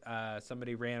 And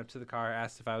somebody ran up to the car,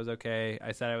 asked if I was okay.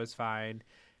 I said I was fine.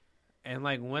 And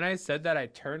like when I said that, I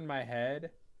turned my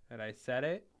head and I said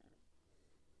it.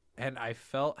 And I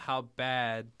felt how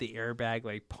bad the airbag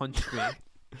like punched me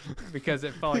because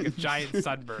it felt like a giant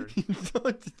sunburn.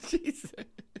 Jesus.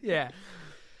 Yeah.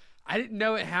 I didn't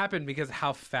know it happened because of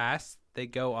how fast they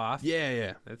go off.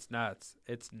 Yeah. It's nuts.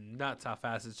 It's nuts how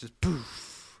fast it's just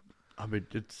poof. I mean,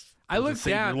 it's. I looked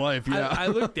down. Your life, yeah. I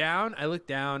looked down. I looked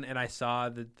down, and I saw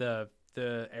the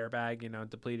airbag,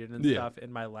 depleted and stuff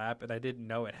in my lap, and I didn't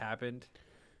know it happened.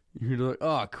 You're like,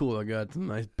 oh, cool. I got some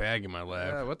nice bag in my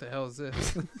lap. What the hell is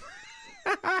this?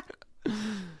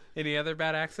 Any other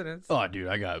bad accidents? Oh, dude,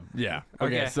 yeah.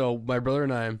 Okay, so my brother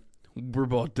and I, we're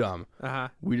both dumb.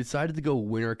 We decided to go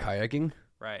winter kayaking.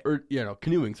 Right. Or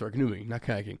canoeing, not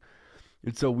kayaking.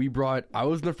 And so I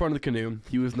was in the front of the canoe,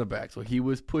 he was in the back. So he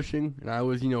was pushing, and I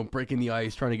was, breaking the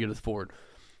ice, trying to get us forward.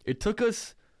 It took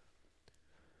us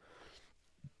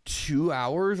 2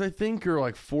 hours, I think, or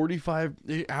like 45,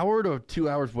 hour to 2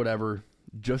 hours, whatever,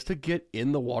 just to get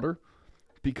in the water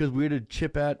because we had to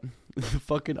chip at the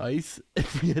fucking ice.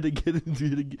 We had to get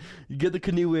the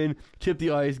canoe in, chip the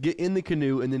ice, get in the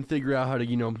canoe, and then figure out how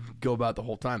to, go about the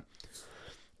whole time.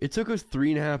 It took us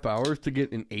 3.5 hours to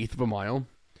get an eighth of a mile.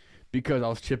 Because I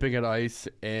was chipping at ice,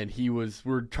 and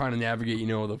we're trying to navigate,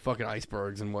 the fucking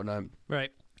icebergs and whatnot.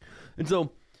 Right. And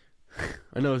so,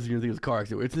 I know you're going to think it's a car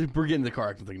accident. We're getting the car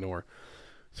accident thing, nowhere.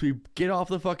 So we get off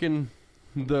the fucking,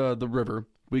 the river.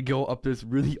 We go up this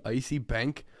really icy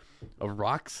bank of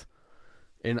rocks.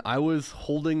 And I was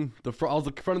holding I was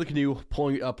in front of the canoe,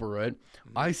 pulling it up, right?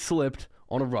 I slipped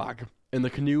on a rock, and the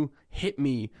canoe hit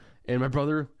me, and my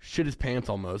brother shit his pants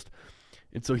almost.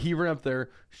 And so he ran up there,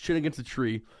 shit against a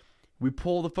tree. We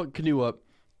pull the fucking canoe up,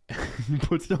 he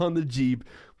puts it on the Jeep.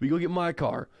 We go get my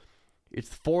car. It's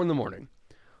 4 a.m.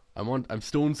 I'm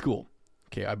still in school.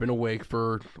 Okay, I've been awake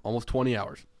for almost 20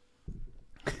 hours.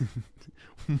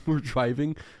 We're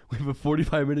driving. We have a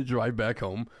 45-minute drive back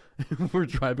home. We're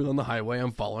driving on the highway.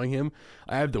 I'm following him.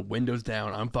 I have the windows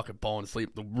down. I'm fucking falling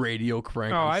asleep. The radio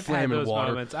cranked. I've had those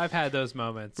moments. I've had those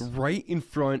moments. Right in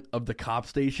front of the cop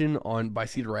station by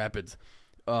Cedar Rapids.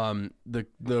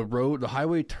 The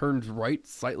highway turns right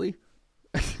slightly.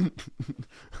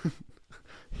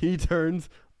 He turns,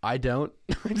 I don't.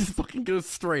 I just fucking go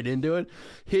straight into it.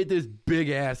 Hit this big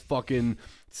ass fucking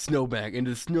snowbank, and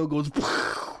the snow goes.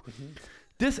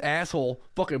 This asshole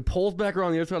fucking pulls back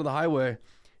around the other side of the highway,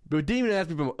 but didn't even ask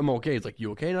me if I'm okay. He's like,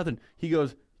 "You okay?" Nothing. He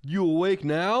goes, "You awake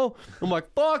now?" I'm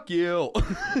like, "Fuck you."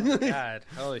 God,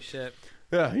 holy shit.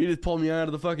 Yeah, he just pulled me out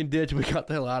of the fucking ditch, and we got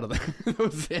the hell out of there. That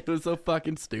was it. It was so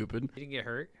fucking stupid. You didn't get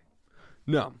hurt?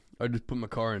 No, I just put my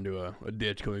car into a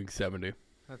ditch going 70.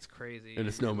 That's crazy. In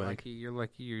a snowbank. You're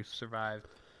lucky you survived.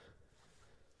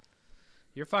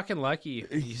 You're fucking lucky,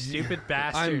 you stupid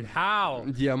bastard. How?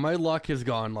 Yeah, my luck has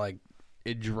gone,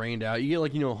 it drained out. You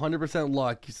get, 100%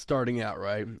 luck starting out,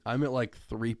 right? I'm at,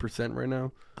 3% right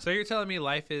now. So you're telling me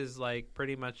life is,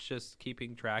 pretty much just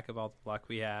keeping track of all the luck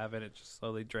we have, and it just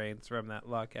slowly drains from that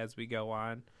luck as we go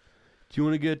on? Do you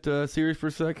want to get serious for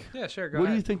a sec? Yeah, sure, go What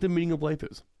ahead. do you think the meaning of life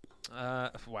is?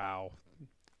 Wow.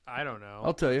 I don't know.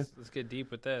 I'll tell you. Let's get deep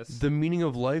with this. The meaning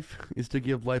of life is to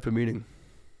give life a meaning.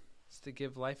 It's to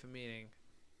give life a meaning.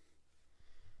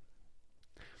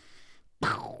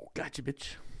 Gotcha,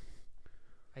 bitch.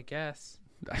 I guess.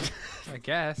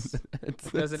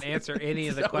 It doesn't answer any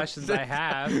of the questions I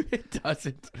have. It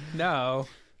doesn't. No.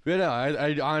 But no,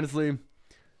 I honestly.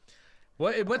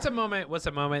 What's a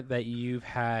moment that you've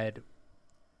had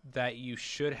that you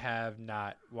should have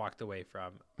not walked away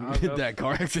from? That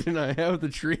car accident I had with the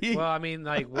tree. Well, I mean,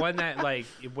 one that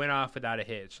it went off without a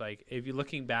hitch. If you're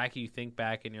looking back, you think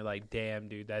back and you're like, damn,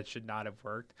 dude, that should not have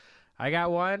worked. I got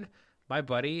one. My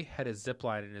buddy had a zip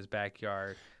line in his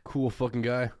backyard. Cool fucking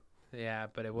guy. Yeah,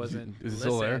 but it wasn't. Is it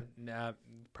still there? No,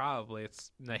 probably.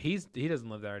 He doesn't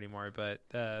live there anymore, but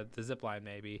the zip line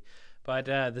maybe. But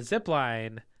the zip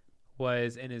line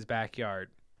was in his backyard.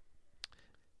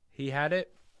 He had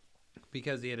it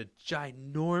because he had a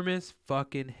ginormous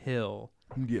fucking hill.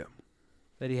 Yeah.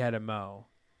 That he had to mow,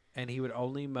 and he would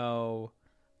only mow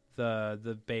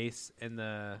the base and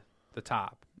the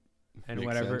top, and Makes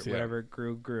whatever sense, yeah. whatever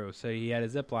grew. So he had a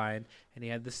zip line, and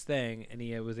he had this thing, and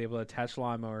he was able to attach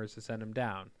lawnmowers to send him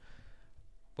down.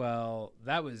 Well,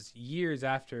 that was years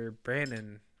after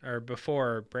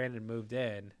before Brandon moved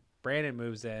in. Brandon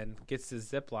moves in, gets his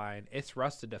zip line. It's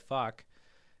rusted to fuck,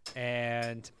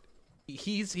 and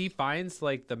he finds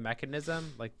like the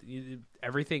mechanism, like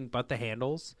everything but the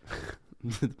handles.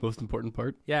 The most important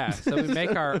part. Yeah, so we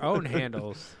make our own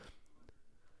handles.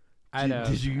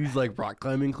 Did you use like rock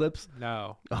climbing clips?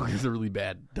 No. Oh, those are really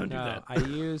bad. Don't do that. I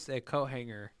used a coat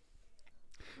hanger.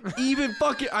 Even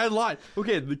fucking, I lied.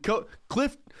 Okay, the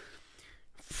Cliff,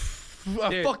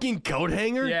 Dude. fucking coat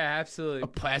hanger. Yeah, absolutely. A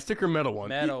plastic or metal one?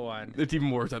 Metal one. It's even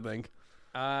worse, I think.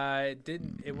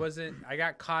 It wasn't. I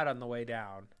got caught on the way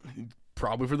down.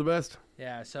 Probably for the best.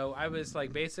 Yeah, so I was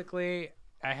like, basically,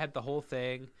 I had the whole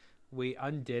thing. We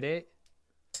undid it,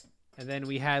 and then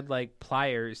we had like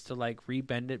pliers to like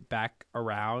rebend it back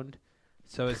around.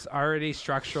 So it's already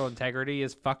structural integrity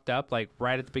is fucked up like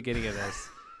right at the beginning of this.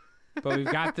 But we've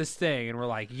got this thing, and we're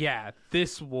like, yeah,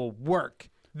 this will work.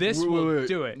 This will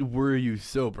do it. Were you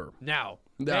sober? No.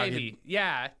 Maybe.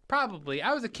 Yeah, probably.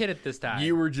 I was a kid at this time.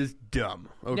 You were just dumb.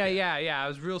 Okay. Yeah. I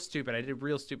was real stupid. I did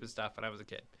real stupid stuff when I was a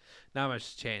kid. Not much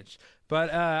has changed.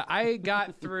 But I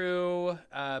got through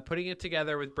putting it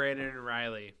together with Brandon and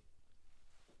Riley.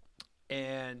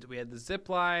 And we had the zip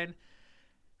line.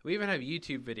 We even have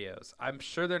YouTube videos. I'm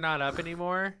sure they're not up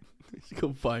anymore.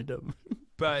 Go find them.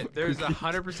 But there's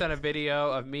 100% a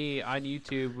video of me on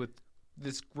YouTube with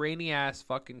this grainy ass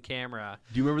fucking camera.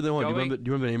 Do you remember the one? Do you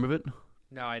remember the name of it?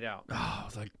 No, I don't. Oh, I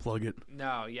was like, plug it.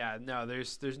 No,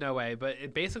 there's no way.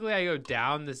 But basically, I go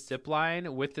down this zip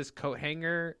line with this coat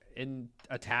hanger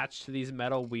attached to these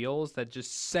metal wheels that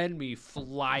just send me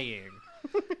flying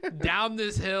down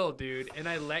this hill, dude. And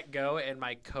I let go, and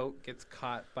my coat gets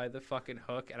caught by the fucking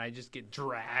hook, and I just get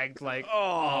dragged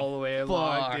all the way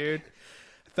along, dude.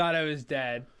 Thought I was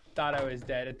dead.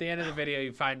 At the end of the video,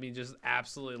 you find me just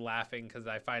absolutely laughing because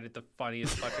I find it the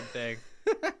funniest fucking thing.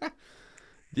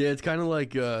 Yeah, it's kind of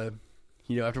like,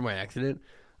 after my accident,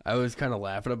 I was kind of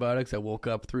laughing about it because I woke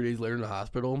up 3 days later in the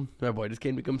hospital. My boy just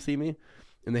came to come see me,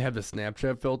 and they have the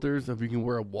Snapchat filters if you can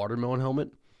wear a watermelon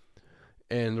helmet.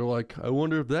 And they're like, I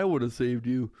wonder if that would have saved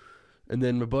you. And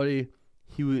then my buddy,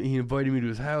 he invited me to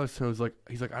his house, and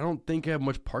he's like, I don't think I have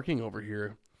much parking over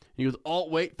here. He goes, oh,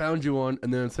 wait, found you one.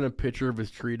 And then sent a picture of his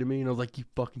tree to me. And I was like, you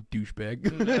fucking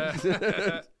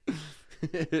douchebag.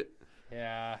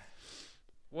 Yeah.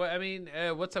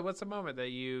 What's a moment that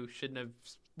you shouldn't have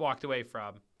walked away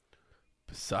from?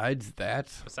 Besides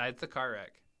Besides the car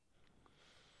wreck.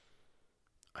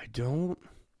 I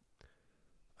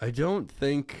don't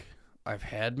think I've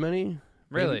had many.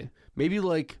 Really? Maybe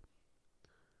like,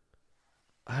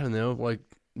 I don't know, like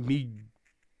me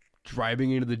driving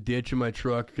into the ditch in my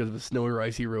truck because of a snowy or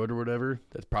icy road or whatever.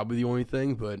 That's probably the only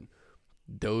thing, but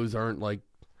those aren't like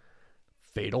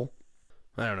fatal.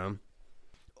 I don't know.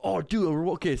 Oh, dude.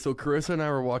 Okay, so Carissa and I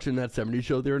were watching that 70s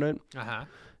show the other night. Uh-huh.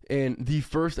 And the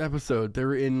first episode,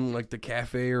 they're in like the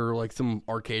cafe or like some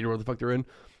arcade or whatever the fuck they're in.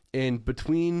 And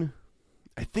between,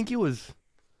 I don't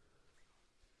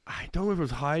know if it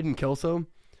was Hyde and Kelso,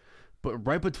 but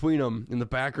right between them in the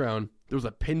background, there was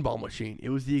a pinball machine. It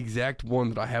was the exact one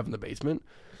that I have in the basement.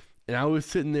 And I was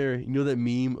sitting there, you know that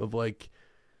meme of like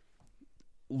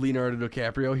Leonardo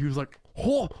DiCaprio? He was like,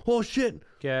 oh shit.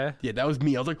 Yeah. Yeah, that was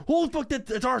me. I was like, oh fuck,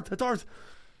 that's ours.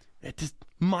 It just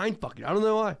mind fucking. I don't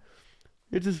know why.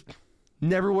 It just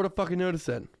never would have fucking noticed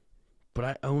that. But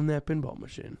I own that pinball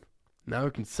machine. Now I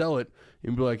can sell it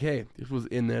and be like, hey, this was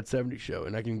in that 70s show,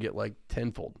 and I can get like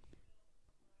tenfold.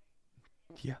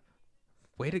 Yeah.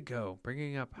 Way to go,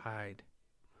 bringing up Hyde.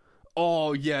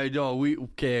 Oh yeah, no, we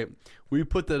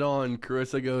put that on.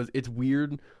 Carissa goes, it's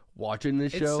weird watching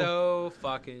this show. It's so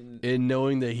fucking. And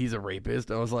knowing that he's a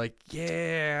rapist, I was like,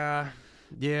 yeah.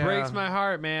 Breaks my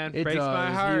heart, man. It Breaks does.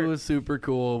 my heart. He was super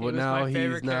cool, but now my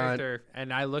favorite he's not. character.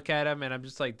 And I look at him and I'm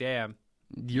just like, damn.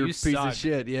 You're a piece of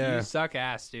shit, yeah. You suck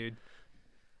ass, dude.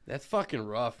 That's fucking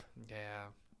rough. Yeah.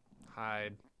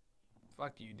 Hyde.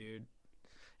 Fuck you, dude.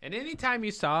 And anytime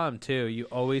you saw him, too, you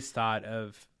always thought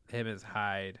of him as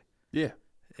Hyde. Yeah.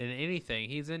 In anything.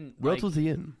 He's in. What else was he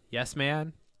in? Yes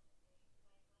Man.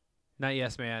 Not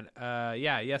Yes Man.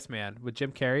 Yeah, Yes Man with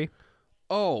Jim Carrey.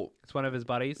 Oh, It's one of his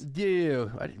buddies. yeah.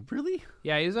 Really?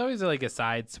 Yeah, he was always like a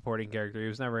side supporting character. He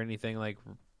was never anything like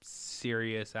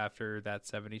serious after that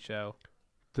 70s show.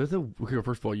 Okay,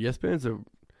 first of all, yes, man. So,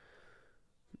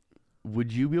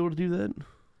 would you be able to do that?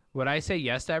 Would I say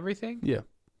yes to everything? Yeah.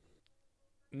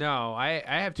 No, I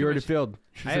have too You already much. failed.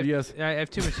 She I said have, yes. I have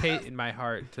too much hate in my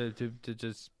heart to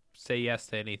just say yes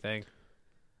to anything.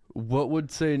 What would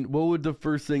the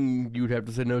first thing you would have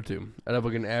to say no to out of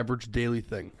like an average daily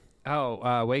thing?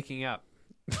 Oh, waking up.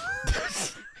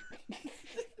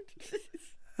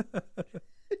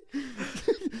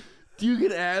 Do you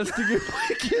get asked to get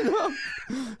waking up?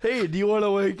 Hey, do you want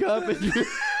to wake up? And you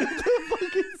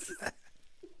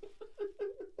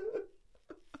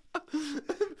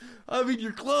I mean,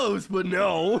 you're close, but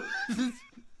no.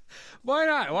 Why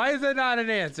not? Why is that not an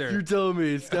You're answer? telling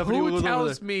me Stephanie Who was over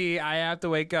tells there. me I have to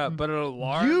wake up but an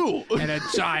alarm You. and a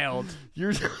child?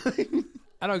 You're telling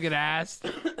I don't get asked.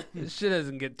 This shit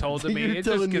doesn't get told to me. You're It just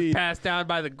telling gets me- passed down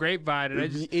by the grapevine, and I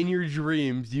just in your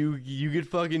dreams, you get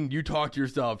fucking, you talk to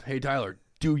yourself, hey, Tyler,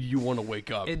 do you want to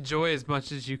wake up? enjoy as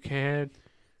much as you can.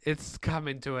 It's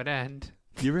coming to an end.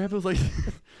 Do you ever have those, like,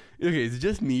 okay, is it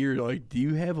just me, or, like, do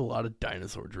you have a lot of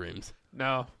dinosaur dreams?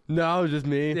 No. No, it's just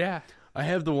me. Yeah. I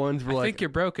have the ones where, I like, think you're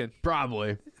broken.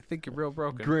 probably. I think you're real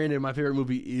broken. Granted, my favorite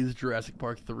movie is Jurassic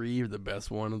Park 3, the best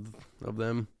one of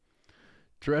them.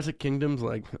 Jurassic Kingdom's,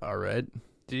 like, alright.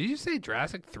 Did you say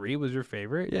Jurassic 3 was your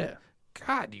favorite? Yeah.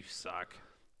 God, you suck.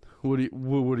 What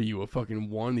are you, a fucking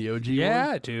one, the OG Yeah,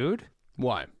 one? dude.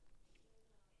 Why?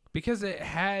 Because it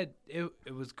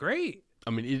was great. I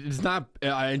mean, it's not,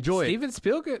 I enjoy it. Steven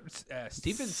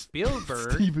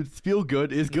Spielberg. Steven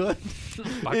Spielgood is good.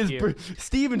 Fuck is you.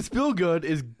 Steven Spielgood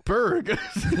is Berg.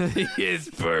 is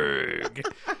Berg.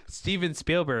 Steven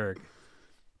Spielberg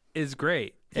is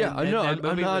great. Yeah, I know. that I'm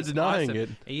movie not was denying awesome. it.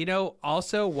 And you know,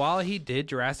 also while he did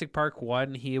Jurassic Park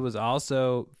 1, he was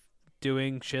also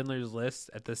doing Schindler's List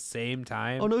at the same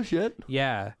time. Oh, no shit.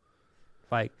 Yeah.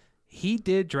 Like, he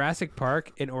did Jurassic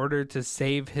Park in order to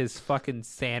save his fucking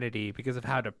sanity because of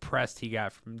how depressed he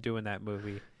got from doing that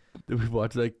movie. We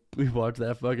watched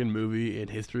that fucking movie in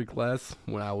history class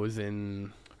when I was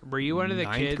in. Were you one of the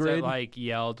ninth kids grade? that, like,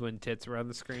 yelled when tits were on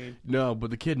the screen? No, but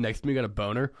the kid next to me got a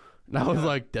boner, and I was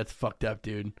like, "That's fucked up,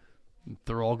 dude.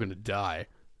 They're all gonna die."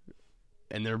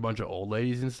 And they're a bunch of old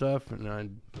ladies and stuff,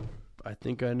 and I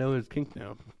think I know his kink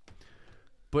now.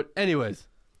 But anyways,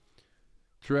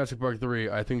 Jurassic Park 3,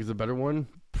 I think, is a better one,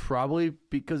 probably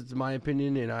because it's my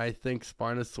opinion, and I think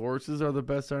Spinosauruses are the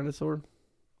best dinosaur.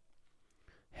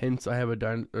 Hence, I have a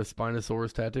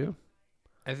Spinosaurus tattoo.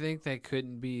 I think that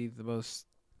couldn't be the most.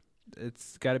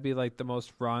 It's got to be like the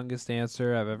most wrongest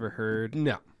answer I've ever heard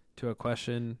No. to a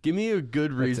question. Give me a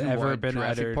good reason ever why been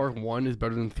Jurassic uttered Park 1 is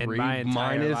better than 3, my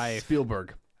entire minus life.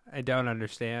 Spielberg. I don't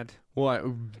understand. What?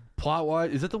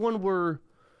 Plot-wise? Is that the one where...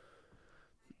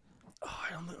 Oh,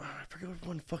 I don't know. I forget what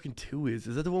one fucking 2 is.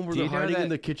 Is that the one where Do they're you know hiding in that-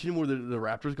 the kitchen where the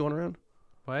raptor's going around?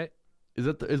 What?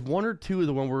 Is 1 or 2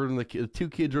 the one where the two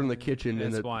kids are in the kitchen?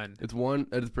 It's and one. It's 1?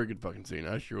 That is a pretty good fucking scene.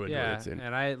 I sure would enjoy Yeah, that scene.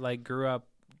 and I like grew up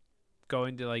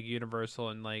going to like Universal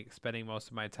and like spending most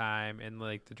of my time in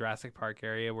like the Jurassic Park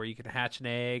area where you can hatch an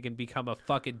egg and become a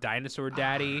fucking dinosaur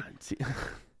daddy. See-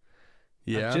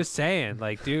 yeah. I'm just saying,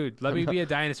 like, dude, let me be a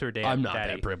dinosaur daddy. I'm not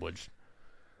that privileged.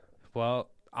 Well,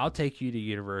 I'll take you to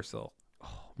Universal.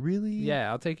 Really?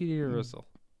 Yeah, I'll take you to Universal.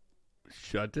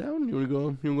 Shut down? You want to go? You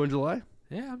want to go in July?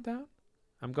 Yeah, I'm down.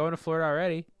 I'm going to Florida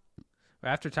already.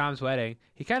 After Tom's wedding,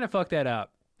 he kind of fucked that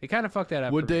up.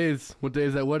 What day is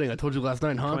that wedding? I told you last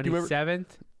night, huh? Do you remember? 27th?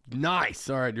 Nice.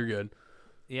 All right, you're good.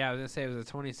 Yeah, I was gonna say it was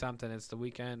a 20-something. It's the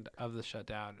weekend of the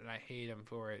shutdown, and I hate him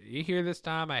for it. You hear this,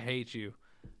 Tom? I hate you.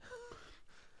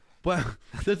 Well,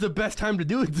 that's the best time to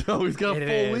do it, though. He's got a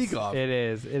full week off. It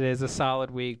is. It is a solid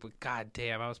week, but god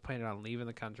damn, I was planning on leaving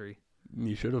the country.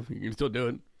 You should have. You can still do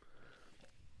it.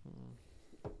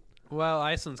 Well,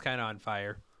 Iceland's kind of on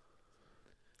fire.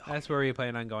 That's where we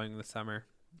plan on going this summer.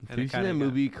 Have you seen that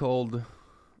movie called?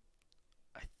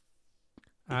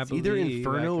 It's either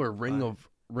Inferno or Ring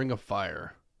of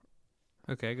Fire.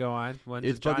 Okay, go on. When's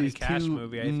It's the about Johnny these Cash two.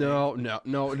 movie? I think. No.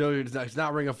 It's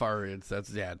not Ring of Fire. It's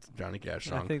Johnny Cash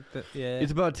song. I think that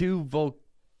It's about two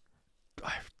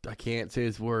I can't say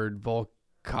his word.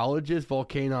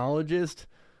 Volcanologist.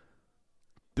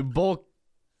 The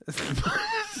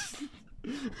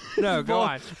No, go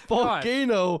on. Go on.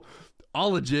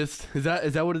 Volcanoologist. Is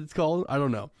that what it's called? I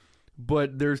don't know.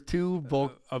 But there's two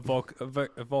A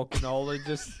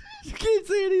volcanologist, you can't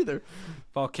say it either.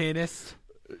 Volcanist.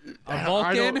 A I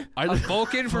Vulcan? don't- I A don't-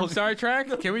 Vulcan from Star Trek?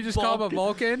 Can we just call him a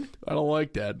Vulcan? I don't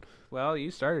like that. Well,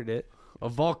 you started it. A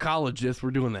volcologist.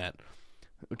 We're doing that.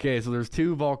 Okay, so there's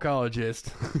two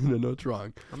volcologists. No, it's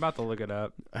wrong. I'm about to look it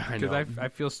up I because know. I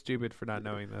feel stupid for not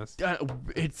knowing this.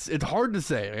 It's hard to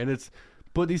say, and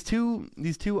but these two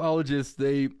ologists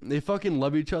they fucking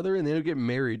love each other and they don't get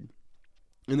married,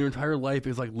 and their entire life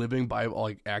is like living by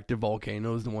like active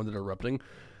volcanoes, the ones that are erupting,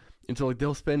 and so like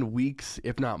they'll spend weeks,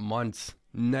 if not months,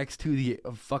 next to the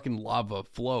fucking lava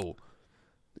flow,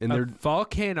 and they're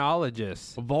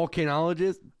Volcanologists. a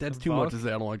volcanologist. That's too much to say.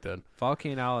 I don't like that.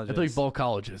 Volcanologist. I feel like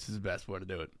volcologist is the best way to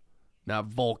do it, not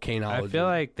volcanologist. I feel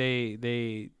like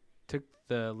they took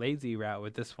the lazy route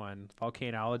with this one,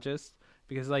 volcanologist,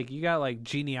 because like you got like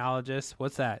genealogist.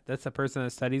 What's that? That's a person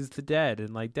that studies the dead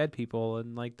and like dead people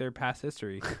and like their past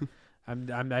history. I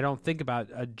don't think about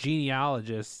a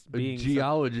genealogist being a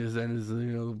geologist and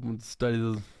is study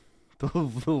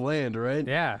the land, right?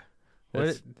 yeah.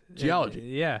 That's geology.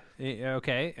 Yeah.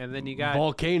 Okay. And then you got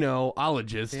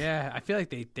Volcanoologist. yeah. I feel like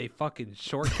they fucking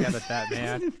shortcutted that,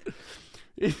 man.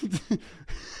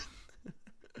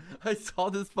 I saw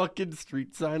this fucking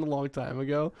street sign a long time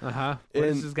ago. What does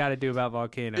And- this got to do about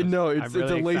volcanoes? No, I'm it's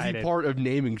really a lazy excited. part of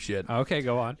naming shit. Okay,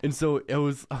 go on. And so I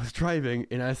was driving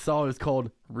and I saw it was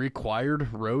called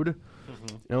Required Road.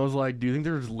 And I was like, do you think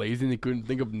they're just lazy and they couldn't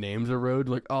think of names of road?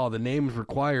 Like, oh, the name's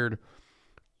required.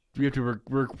 We have to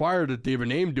require to give a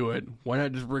name to it. Why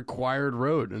not just Required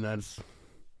Road? And that's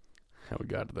how we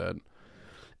got to that.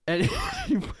 And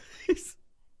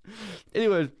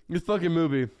anyways, this fucking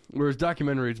movie, where it's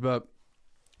documentary, it's about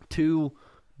two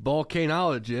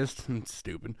volcanologists. It's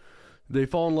stupid. They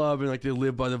fall in love and like they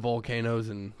live by the volcanoes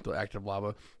and the active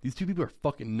lava. These two people are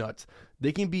fucking nuts.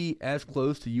 They can be as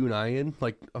close to you and I in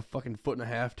like a fucking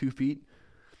 1.5 feet, 2 feet,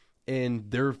 and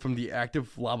they're from the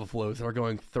active lava flows that are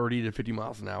going 30 to 50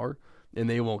 miles an hour, and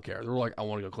they won't care. They're like, I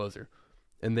want to go closer,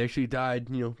 and they actually died,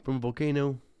 from a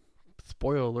volcano.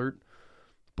 Spoiler alert,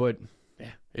 but yeah,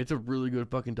 it's a really good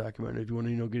fucking documentary if you want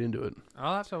to get into it.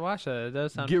 I'll have to watch that. It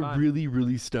does sound Get fun. really,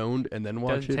 really stoned and then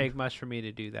watch Doesn't it. take much for me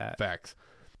to do that. Facts.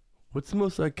 What's the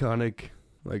most iconic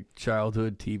like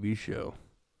childhood TV show?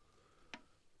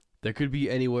 That could be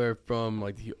anywhere from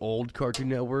like the old Cartoon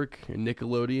Network and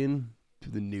Nickelodeon to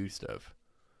the new stuff.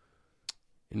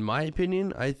 In my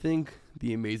opinion, I think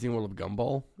The Amazing World of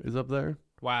Gumball is up there.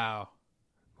 Wow.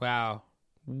 Wow,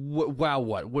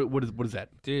 what is that?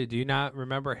 Dude, do you not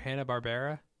remember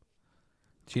Hanna-Barbera?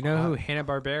 Do you know who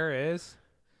Hanna-Barbera is?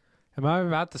 Am I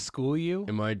about to school you?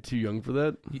 Am I too young for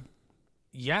that?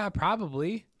 Yeah,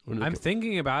 probably. When did it I'm come-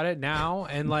 thinking about it now,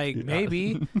 and like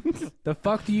maybe. The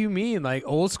fuck do you mean? Like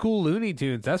old school Looney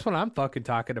Tunes? That's what I'm fucking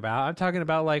talking about. I'm talking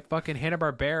about like fucking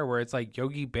Hanna-Barbera, where it's like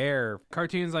Yogi Bear,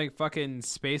 cartoons like fucking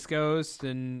Space Ghost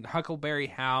and Huckleberry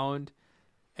Hound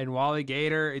and Wally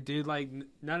Gator. Dude, like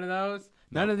none of those.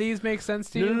 None of these make sense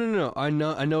to you. No. I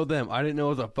know them. I didn't know it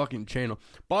was a fucking channel.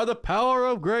 By the power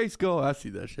of Grayskull, I see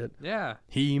that shit. Yeah.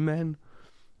 He-Man.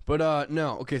 But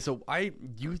no. Okay, so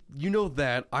you know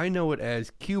that. I know it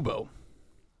as Cubo.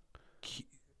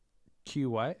 Q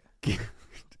what?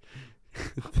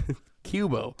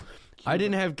 Cubo. I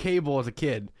didn't have cable as a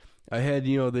kid. I had,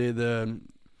 the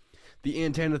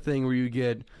antenna thing where you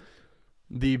get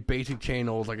the basic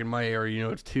channels. Like in my area,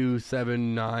 it's 2,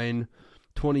 7, 9,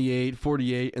 28,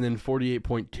 48, and then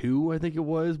 48.2, I think it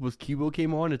was Cubo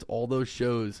came on. It's all those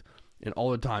shows. And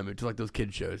all the time, it's like those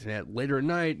kid shows. And later at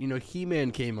night, He-Man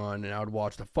came on, and I would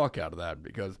watch the fuck out of that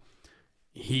because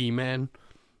He-Man.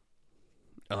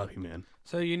 I love He-Man.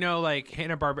 So like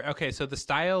Hanna-Barbera. Okay, so the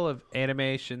style of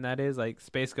animation that is like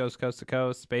Space Ghost Coast to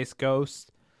Coast, Space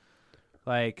Ghost,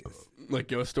 like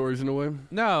Ghost Stories in a way.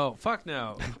 no, fuck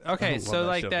no. Okay, love so that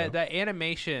like show, that though. that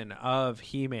animation of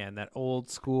He-Man, that old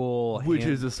school, Which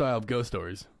is the style of Ghost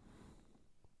Stories.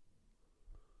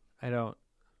 I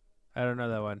don't know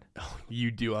that one.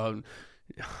 You do.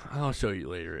 I'll show you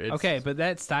later. Okay, but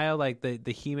that style, like the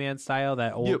He-Man style,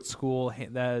 that old Yep. school,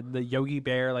 the Yogi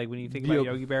Bear, like when you think about Yep.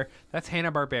 Yogi Bear, that's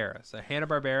Hanna-Barbera. So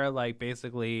Hanna-Barbera, like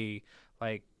basically,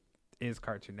 like is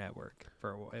Cartoon Network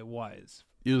it was.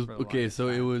 It was for the okay. longest So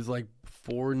it time. was like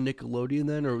for Nickelodeon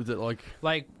then, or was it like?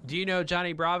 Like, do you know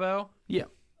Johnny Bravo? Yeah.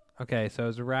 Okay, so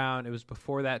it was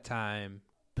before that time.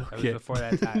 It was Okay. before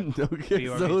that time. Okay, you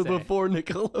want so me it was to say? before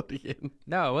Nickelodeon.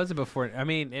 No, it wasn't before. I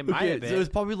mean, it might Okay, have been. so it's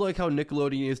probably like how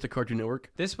Nickelodeon is to Cartoon Network.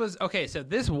 This was okay. So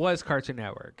this was Cartoon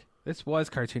Network. This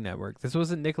wasn't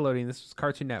Nickelodeon. This was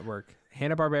Cartoon Network.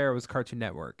 Hanna-Barbera was Cartoon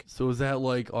Network. So is that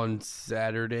like on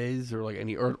Saturdays or like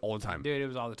or all the time? Dude, it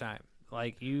was all the time.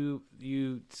 Like you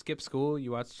skip school,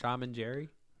 you watch Tom and Jerry.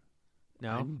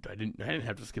 No, I didn't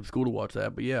have to skip school to watch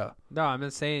that, but yeah. no, I'm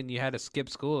not saying you had to skip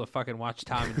school to fucking watch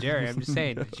Tom and Jerry. I'm just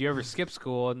saying, did you ever skip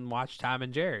school and watch Tom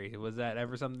and Jerry? Was that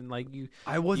ever something like you?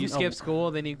 I wasn't. You skip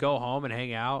school, then you go home and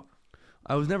hang out.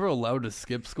 I was never allowed to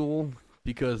skip school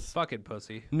because Fucking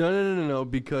pussy. no,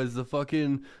 because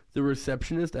the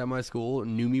receptionist at my school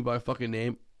knew me by fucking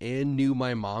name and knew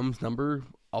my mom's number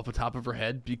off the top of her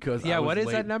head because Yeah, I was what is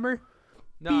late. that number?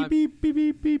 No, Beep beep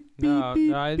beep beep beep no,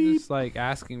 beep. I'm beep. just like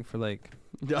asking for like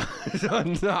No.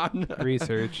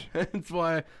 research. That's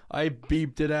why I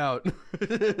beeped it out.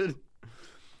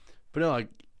 But no, like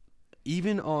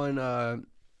even on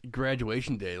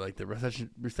graduation day, like the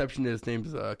receptionist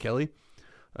name's Kelly.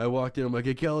 I walked in. I'm like,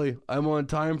 "Hey Kelly, I'm on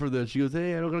time for this." She goes,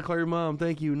 "Hey, I'm gonna call your mom.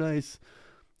 Thank you, nice."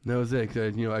 And that was it.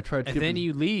 'Cause, I tried. And then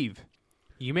you leave.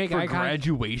 You make for eye contact.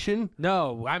 graduation.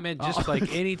 No, I meant just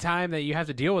like any time that you have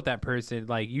to deal with that person,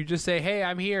 like you just say, "Hey,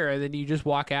 I'm here," and then you just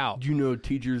walk out. You know,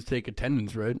 teachers take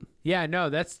attendance, right? Yeah, no,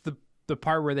 that's the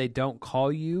part where they don't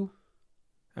call you.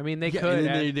 I mean, they could. And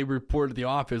then they report at the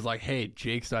office like, "Hey,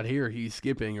 Jake's not here. He's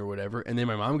skipping or whatever." And then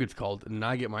my mom gets called, and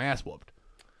I get my ass whooped.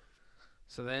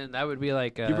 So then that would be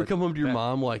like. You ever come home to your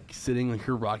mom like sitting in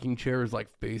her rocking chair is like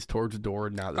face towards the door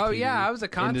and not the Oh TV, yeah, I was a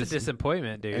constant and this-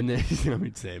 disappointment, dude. And then I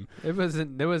mean, same. There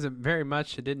wasn't very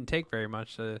much. It didn't take very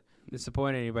much to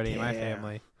disappoint anybody in my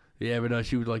family. Yeah, but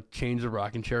she would like change the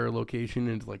rocking chair location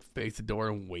and like face the door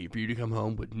and wait for you to come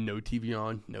home with no TV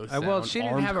on, no sound. Well, she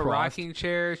didn't arms have a crossed. rocking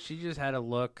chair. She just had a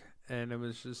look, and it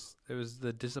was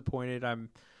the disappointed. I'm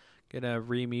gonna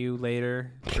ream you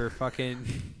later for fucking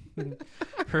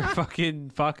for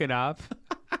fucking up.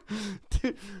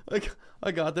 Dude, like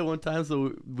I got that one time.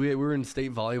 So we were in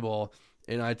state volleyball,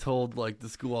 and I told like the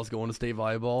school I was going to state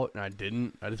volleyball, and I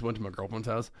didn't. I just went to my girlfriend's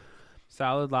house.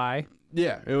 Solid lie.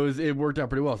 Yeah, it worked out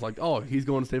pretty well. It's like, oh, he's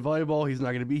going to state volleyball. He's not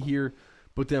going to be here.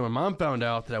 But then my mom found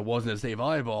out that I wasn't at state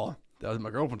volleyball. That was at my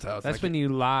girlfriend's house. That's when you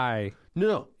lie.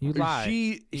 No, You lie.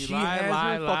 She lie, has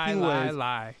lie, her lie, fucking lie, ways.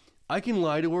 lie. I can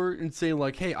lie to her and say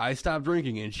like, "Hey, I stopped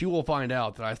drinking," and she will find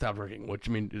out that I stopped drinking. Which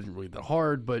I mean isn't really that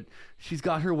hard, but she's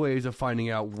got her ways of finding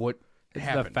out what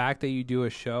happened. The fact that you do a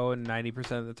show and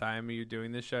 90% of the time you're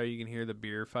doing the show, you can hear the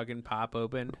beer fucking pop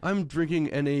open. I'm drinking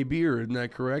NA beer, isn't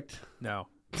that correct? No.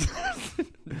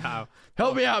 No.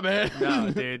 Help me out, man. No,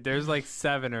 dude. There's like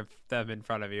 7 of them in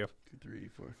front of you. 2, 3,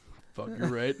 4. Fuck, you're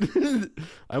right.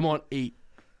 I'm on 8,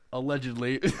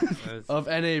 allegedly, of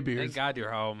NA beers. Thank God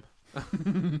you're home.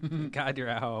 Thank God you're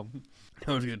at home.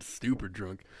 I was getting super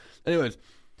drunk. Anyways,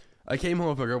 I came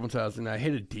home from my girlfriend's house and I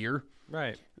hit a deer.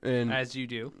 Right. And As you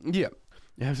do. yeah,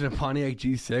 it was in a Pontiac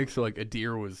G6, so like a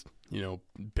deer was,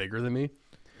 bigger than me.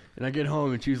 And I get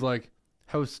home and she's like,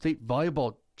 "How was state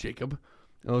volleyball, Jacob?"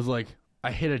 I was like,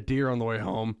 "I hit a deer on the way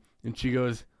home." And she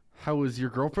goes, "How was your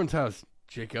girlfriend's house,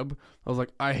 Jacob?" I was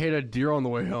like, "I hit a deer on the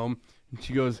way home." And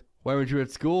she goes, "Why weren't you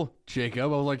at school,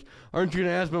 Jacob?" I was like, "Aren't you going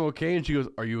to ask me if I'm okay?" And she goes,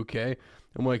 "Are you okay?"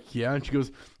 I'm like, "Yeah." And she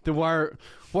goes, "Then why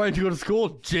didn't you go to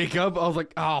school, Jacob?" I was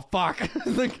like, "Oh, fuck."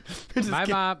 Like,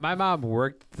 My mom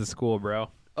worked at the school, bro.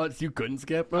 Oh, so you couldn't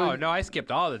skip? Oh, no, I skipped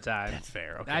all the time. That's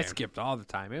fair. Okay. I skipped all the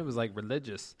time. It was like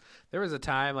religious. There was a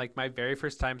time, like my very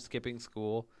first time skipping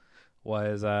school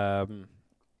was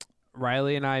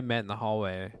Riley and I met in the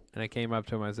hallway, and I came up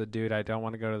to him. I said, "Dude, I don't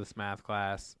want to go to this math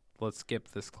class. Let's skip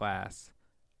this class."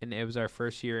 And it was our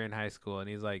first year in high school, and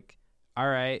he's like, "All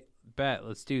right, bet,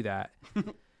 let's do that."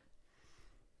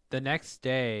 The next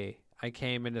day, I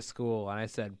came into school, and I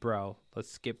said, "Bro, let's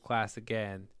skip class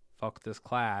again. Fuck this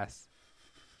class."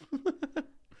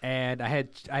 And I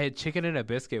had chicken and a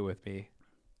biscuit with me.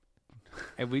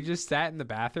 And we just sat in the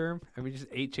bathroom and we just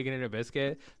ate chicken and a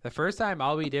biscuit. The first time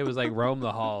all we did was like roam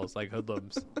the halls like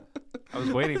hoodlums. I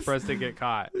was waiting for us to get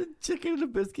caught. Chicken and a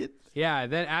biscuit. Yeah,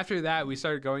 and then after that we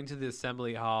started going to the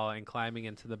assembly hall and climbing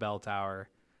into the bell tower.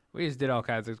 We just did all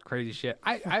kinds of crazy shit.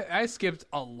 I skipped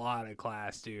a lot of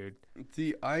class, dude.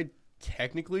 See, I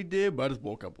technically did, but I just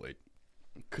woke up late.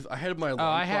 Because I had my alarm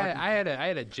I clock.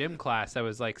 had a gym class that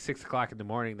was like 6 o'clock in the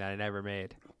morning that I never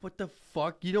made. What the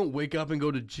fuck? You don't wake up and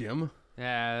go to gym?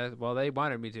 Yeah, well they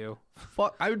wanted me to.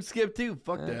 Fuck, I would skip too.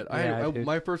 Fuck that. yeah, dude.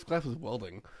 My first class was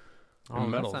welding.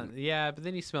 And that's metal. yeah, but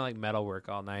then you smell like metal work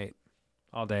all night,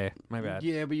 all day. My bad.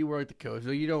 Yeah, but you were at the coach,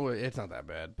 so you know it's not that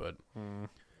bad. But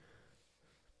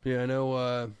yeah, I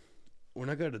know. When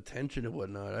I got detention and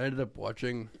whatnot, I ended up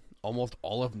watching almost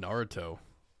all of Naruto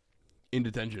in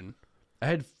detention. I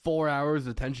had 4 hours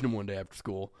of detention one day after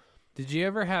school. Did you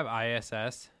ever have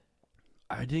ISS?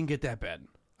 I didn't get that bad.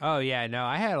 Oh yeah, no,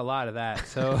 I had a lot of that.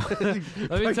 So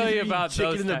let me tell you about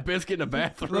chicken those. and a biscuit in a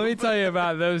bathroom. Let me tell you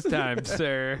about those times,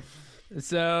 sir.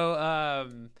 So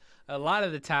a lot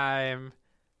of the time,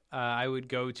 I would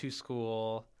go to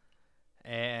school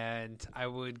and I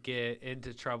would get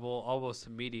into trouble almost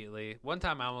immediately. One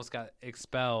time I almost got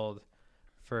expelled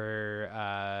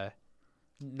for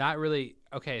not really.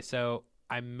 Okay, so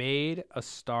I made a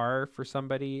star for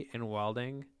somebody in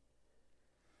welding,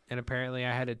 and apparently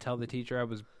I had to tell the teacher I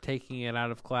was taking it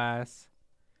out of class.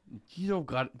 You don't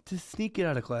got to sneak it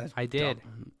out of class. I did.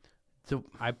 So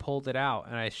I pulled it out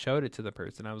and I showed it to the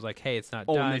person. I was like, "Hey, it's not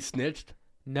oh, done." and they snitched.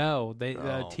 No,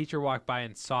 the teacher walked by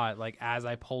and saw it like as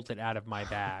I pulled it out of my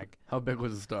bag. How big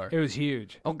was the star? It was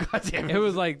huge. Oh god damn it! It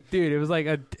was like, dude, it was like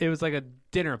a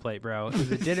dinner plate, bro. It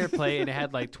was a dinner plate and it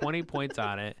had like 20 points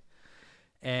on it,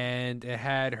 and it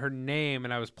had her name,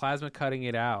 and I was plasma cutting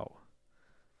it out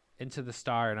into the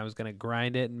star, and I was gonna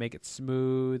grind it and make it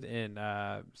smooth and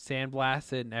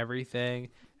sandblast it and everything.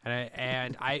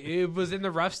 And I it was in the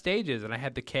rough stages, and I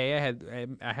had the K,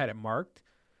 I had it marked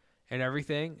and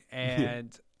everything.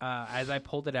 And as I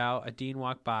pulled it out, a dean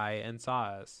walked by and saw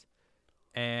us,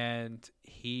 and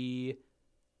he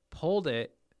pulled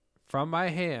it from my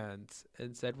hands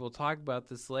and said, "We'll talk about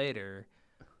this later."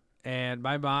 And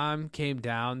my mom came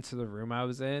down to the room I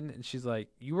was in, and she's like,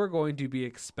 "You are going to be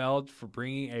expelled for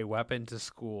bringing a weapon to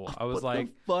school." I was like,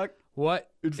 the fuck? "What?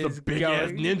 It's is the big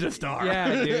ass going-" ninja star.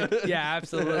 Yeah, dude. Yeah,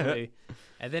 absolutely.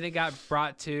 And then it got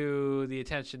brought to the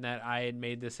attention that I had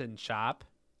made this in shop,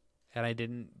 and I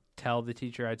didn't tell the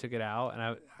teacher I took it out.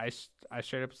 And I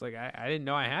straight up was like, I didn't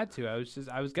know I had to. I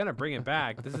was gonna bring it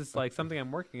back. This is like something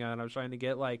I'm working on. I was trying to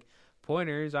get like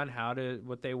pointers on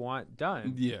what they want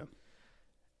done. Yeah.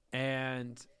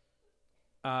 And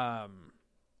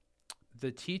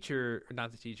the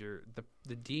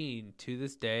dean to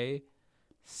this day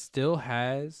still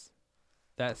has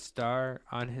that star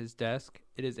on his desk.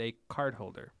 It is a card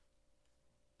holder.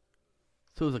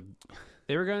 So it was a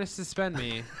They were going to suspend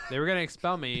me. They were going to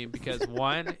expel me because,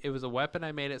 one, it was a weapon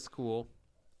I made at school.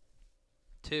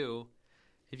 Two,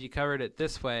 if you covered it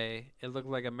this way, it looked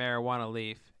like a marijuana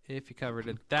leaf. If you covered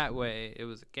it that way, it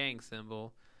was a gang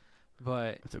symbol.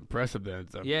 But it's impressive then.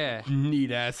 It's a yeah,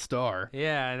 neat ass star.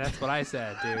 yeah, and that's what I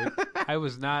said, dude. I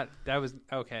was not. That was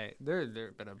okay. There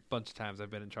have been a bunch of times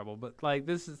I've been in trouble, but like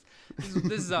this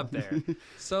is up there.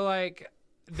 So like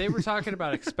they were talking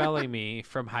about expelling me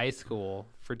from high school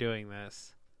for doing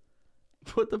this.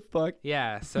 What the fuck?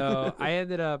 Yeah, so I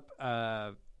ended up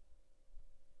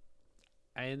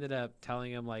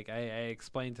telling him, like, I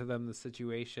explained to them the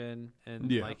situation,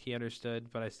 and Yeah. like he understood,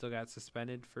 but I still got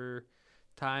suspended for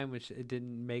time, which it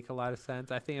didn't make a lot of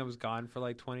sense. I think I was gone for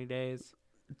like 20 days.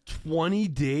 20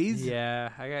 days? Yeah,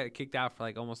 I got kicked out for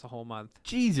like almost a whole month.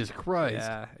 Jesus Christ.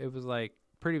 Yeah, it was like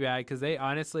pretty bad because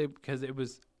it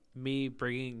was me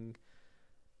bringing,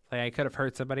 like, I could have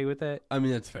hurt somebody with it. I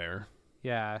mean, that's fair.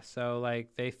 Yeah, so like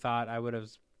they thought I would have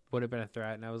been a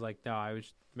threat, and I was like, no, I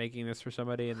was making this for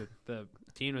somebody, and the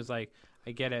team was like,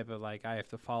 I get it, but like I have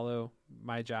to follow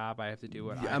my job. I have to do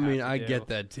what I mean, have to I do. get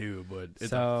that too, but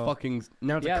it's So- a fucking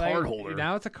now it's a card holder.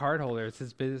 Now it's a card holder. It's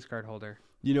his business card holder.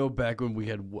 You know, back when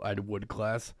I had wood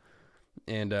class,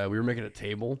 and we were making a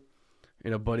table,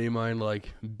 and a buddy of mine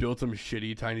like built some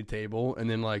shitty tiny table, and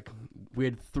then like we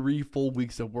had 3 full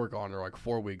weeks of work on, or like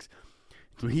 4 weeks.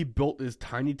 So he built this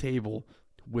tiny table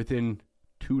within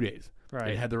 2 days. Right.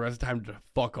 And had the rest of the time to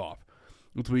fuck off.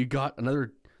 And so we got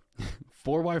another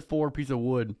 4x4 piece of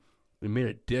wood and made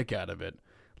a dick out of it.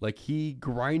 Like he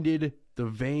grinded the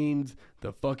veins,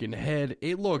 the fucking head.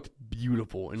 It looked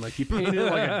beautiful, and like he painted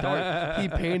it like a dark. He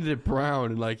painted it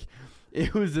brown, and like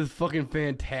it was just fucking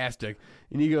fantastic.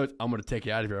 And he goes, "I'm gonna take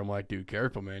you out of here." I'm like, "Dude,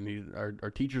 careful, man.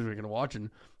 Our teachers are gonna watch." And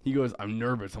he goes, "I'm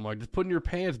nervous." I'm like, "Just put it in your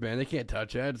pants, man. They can't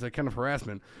touch that. It's like kind of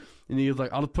harassment." And he was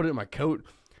like, "I'll just put it in my coat."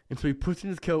 And so he puts it in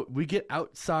his coat. We get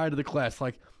outside of the class,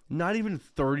 like not even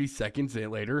 30 seconds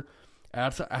later,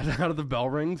 out of the bell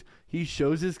rings, he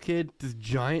shows his kid this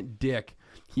giant dick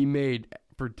he made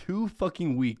for 2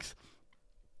 fucking weeks,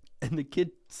 and the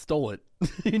kid stole it.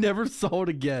 He never saw it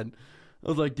again. I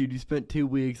was like, dude, you spent 2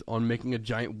 weeks on making a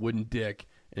giant wooden dick,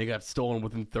 and it got stolen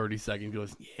within 30 seconds. He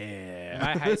goes, yeah.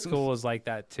 My high school was like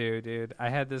that too, dude. I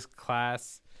had this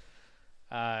class,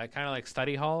 kind of like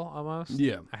study hall almost.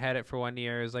 Yeah. I had it for 1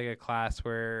 year. It was like a class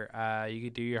where you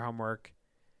could do your homework.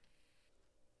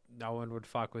 No one would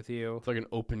fuck with you. It's like an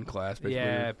open class, basically.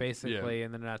 Yeah, basically,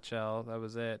 in the nutshell, that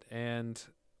was it. And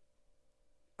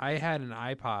I had an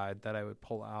iPod that I would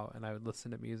pull out, and I would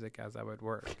listen to music as I would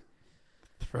work.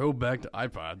 Throw back to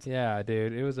iPods. Yeah,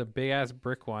 dude. It was a big-ass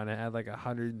brick one. It had like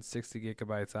 160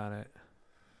 gigabytes on it.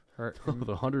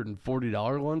 The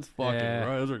 $140 ones? Fucking Yeah.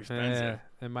 right. Those are expensive.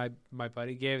 Yeah. And my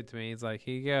buddy gave it to me. He's like,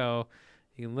 here you go.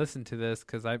 You can listen to this,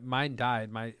 because mine died.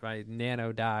 My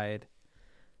Nano died.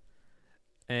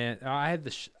 And I had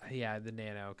the the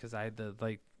Nano because I had the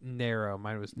like narrow.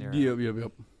 Mine was narrow.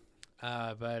 Yep.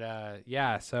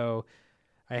 So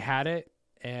I had it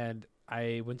and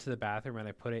I went to the bathroom and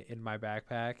I put it in my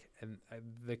backpack, and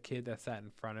the kid that sat in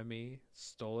front of me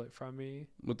stole it from me.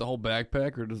 With the whole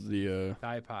backpack, or does the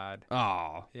iPod?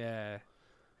 Oh, Yeah,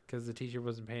 because the teacher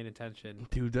wasn't paying attention.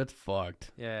 dude, that's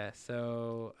fucked. Yeah,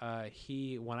 so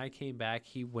when I came back,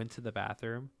 he went to the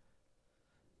bathroom,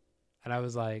 and I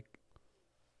was like,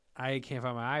 I can't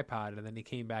find my iPod, and then he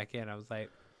came back in. I was like,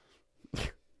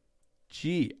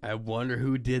 gee, I wonder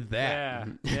who did that.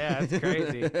 Yeah, that's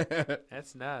crazy.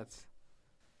 That's nuts.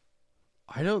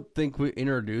 I don't think we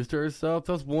introduced ourselves.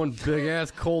 That's one big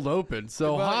ass cold open.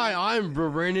 So, hi, I'm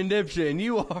Brandon Dipshit, and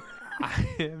you are. I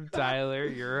am Tyler,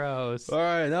 your host. All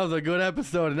right, that was a good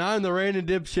episode, and I'm the Brandon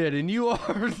Dipshit, and you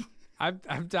are.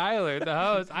 I'm Tyler, the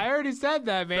host. I already said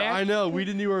that, man. I know we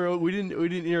didn't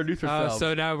introduce ourselves.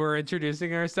 So now we're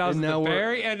introducing ourselves at the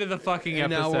very end of the fucking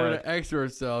episode. Now we're gonna extra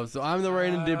ourselves. So I'm the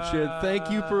Brandon Dipshit.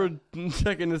 Thank you for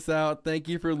checking this out. Thank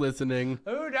you for listening.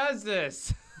 Who does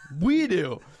this? We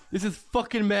do. This is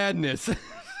fucking madness.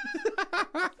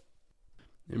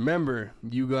 Remember,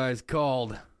 you guys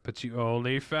called. But you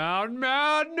only found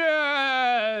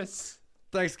madness.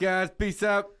 Thanks, guys. Peace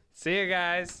out. See you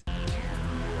guys.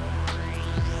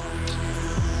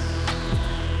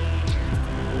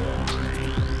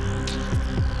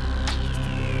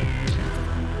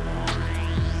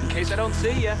 In case I don't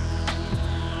see ya.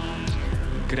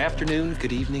 Good afternoon,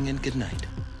 good evening, and good night.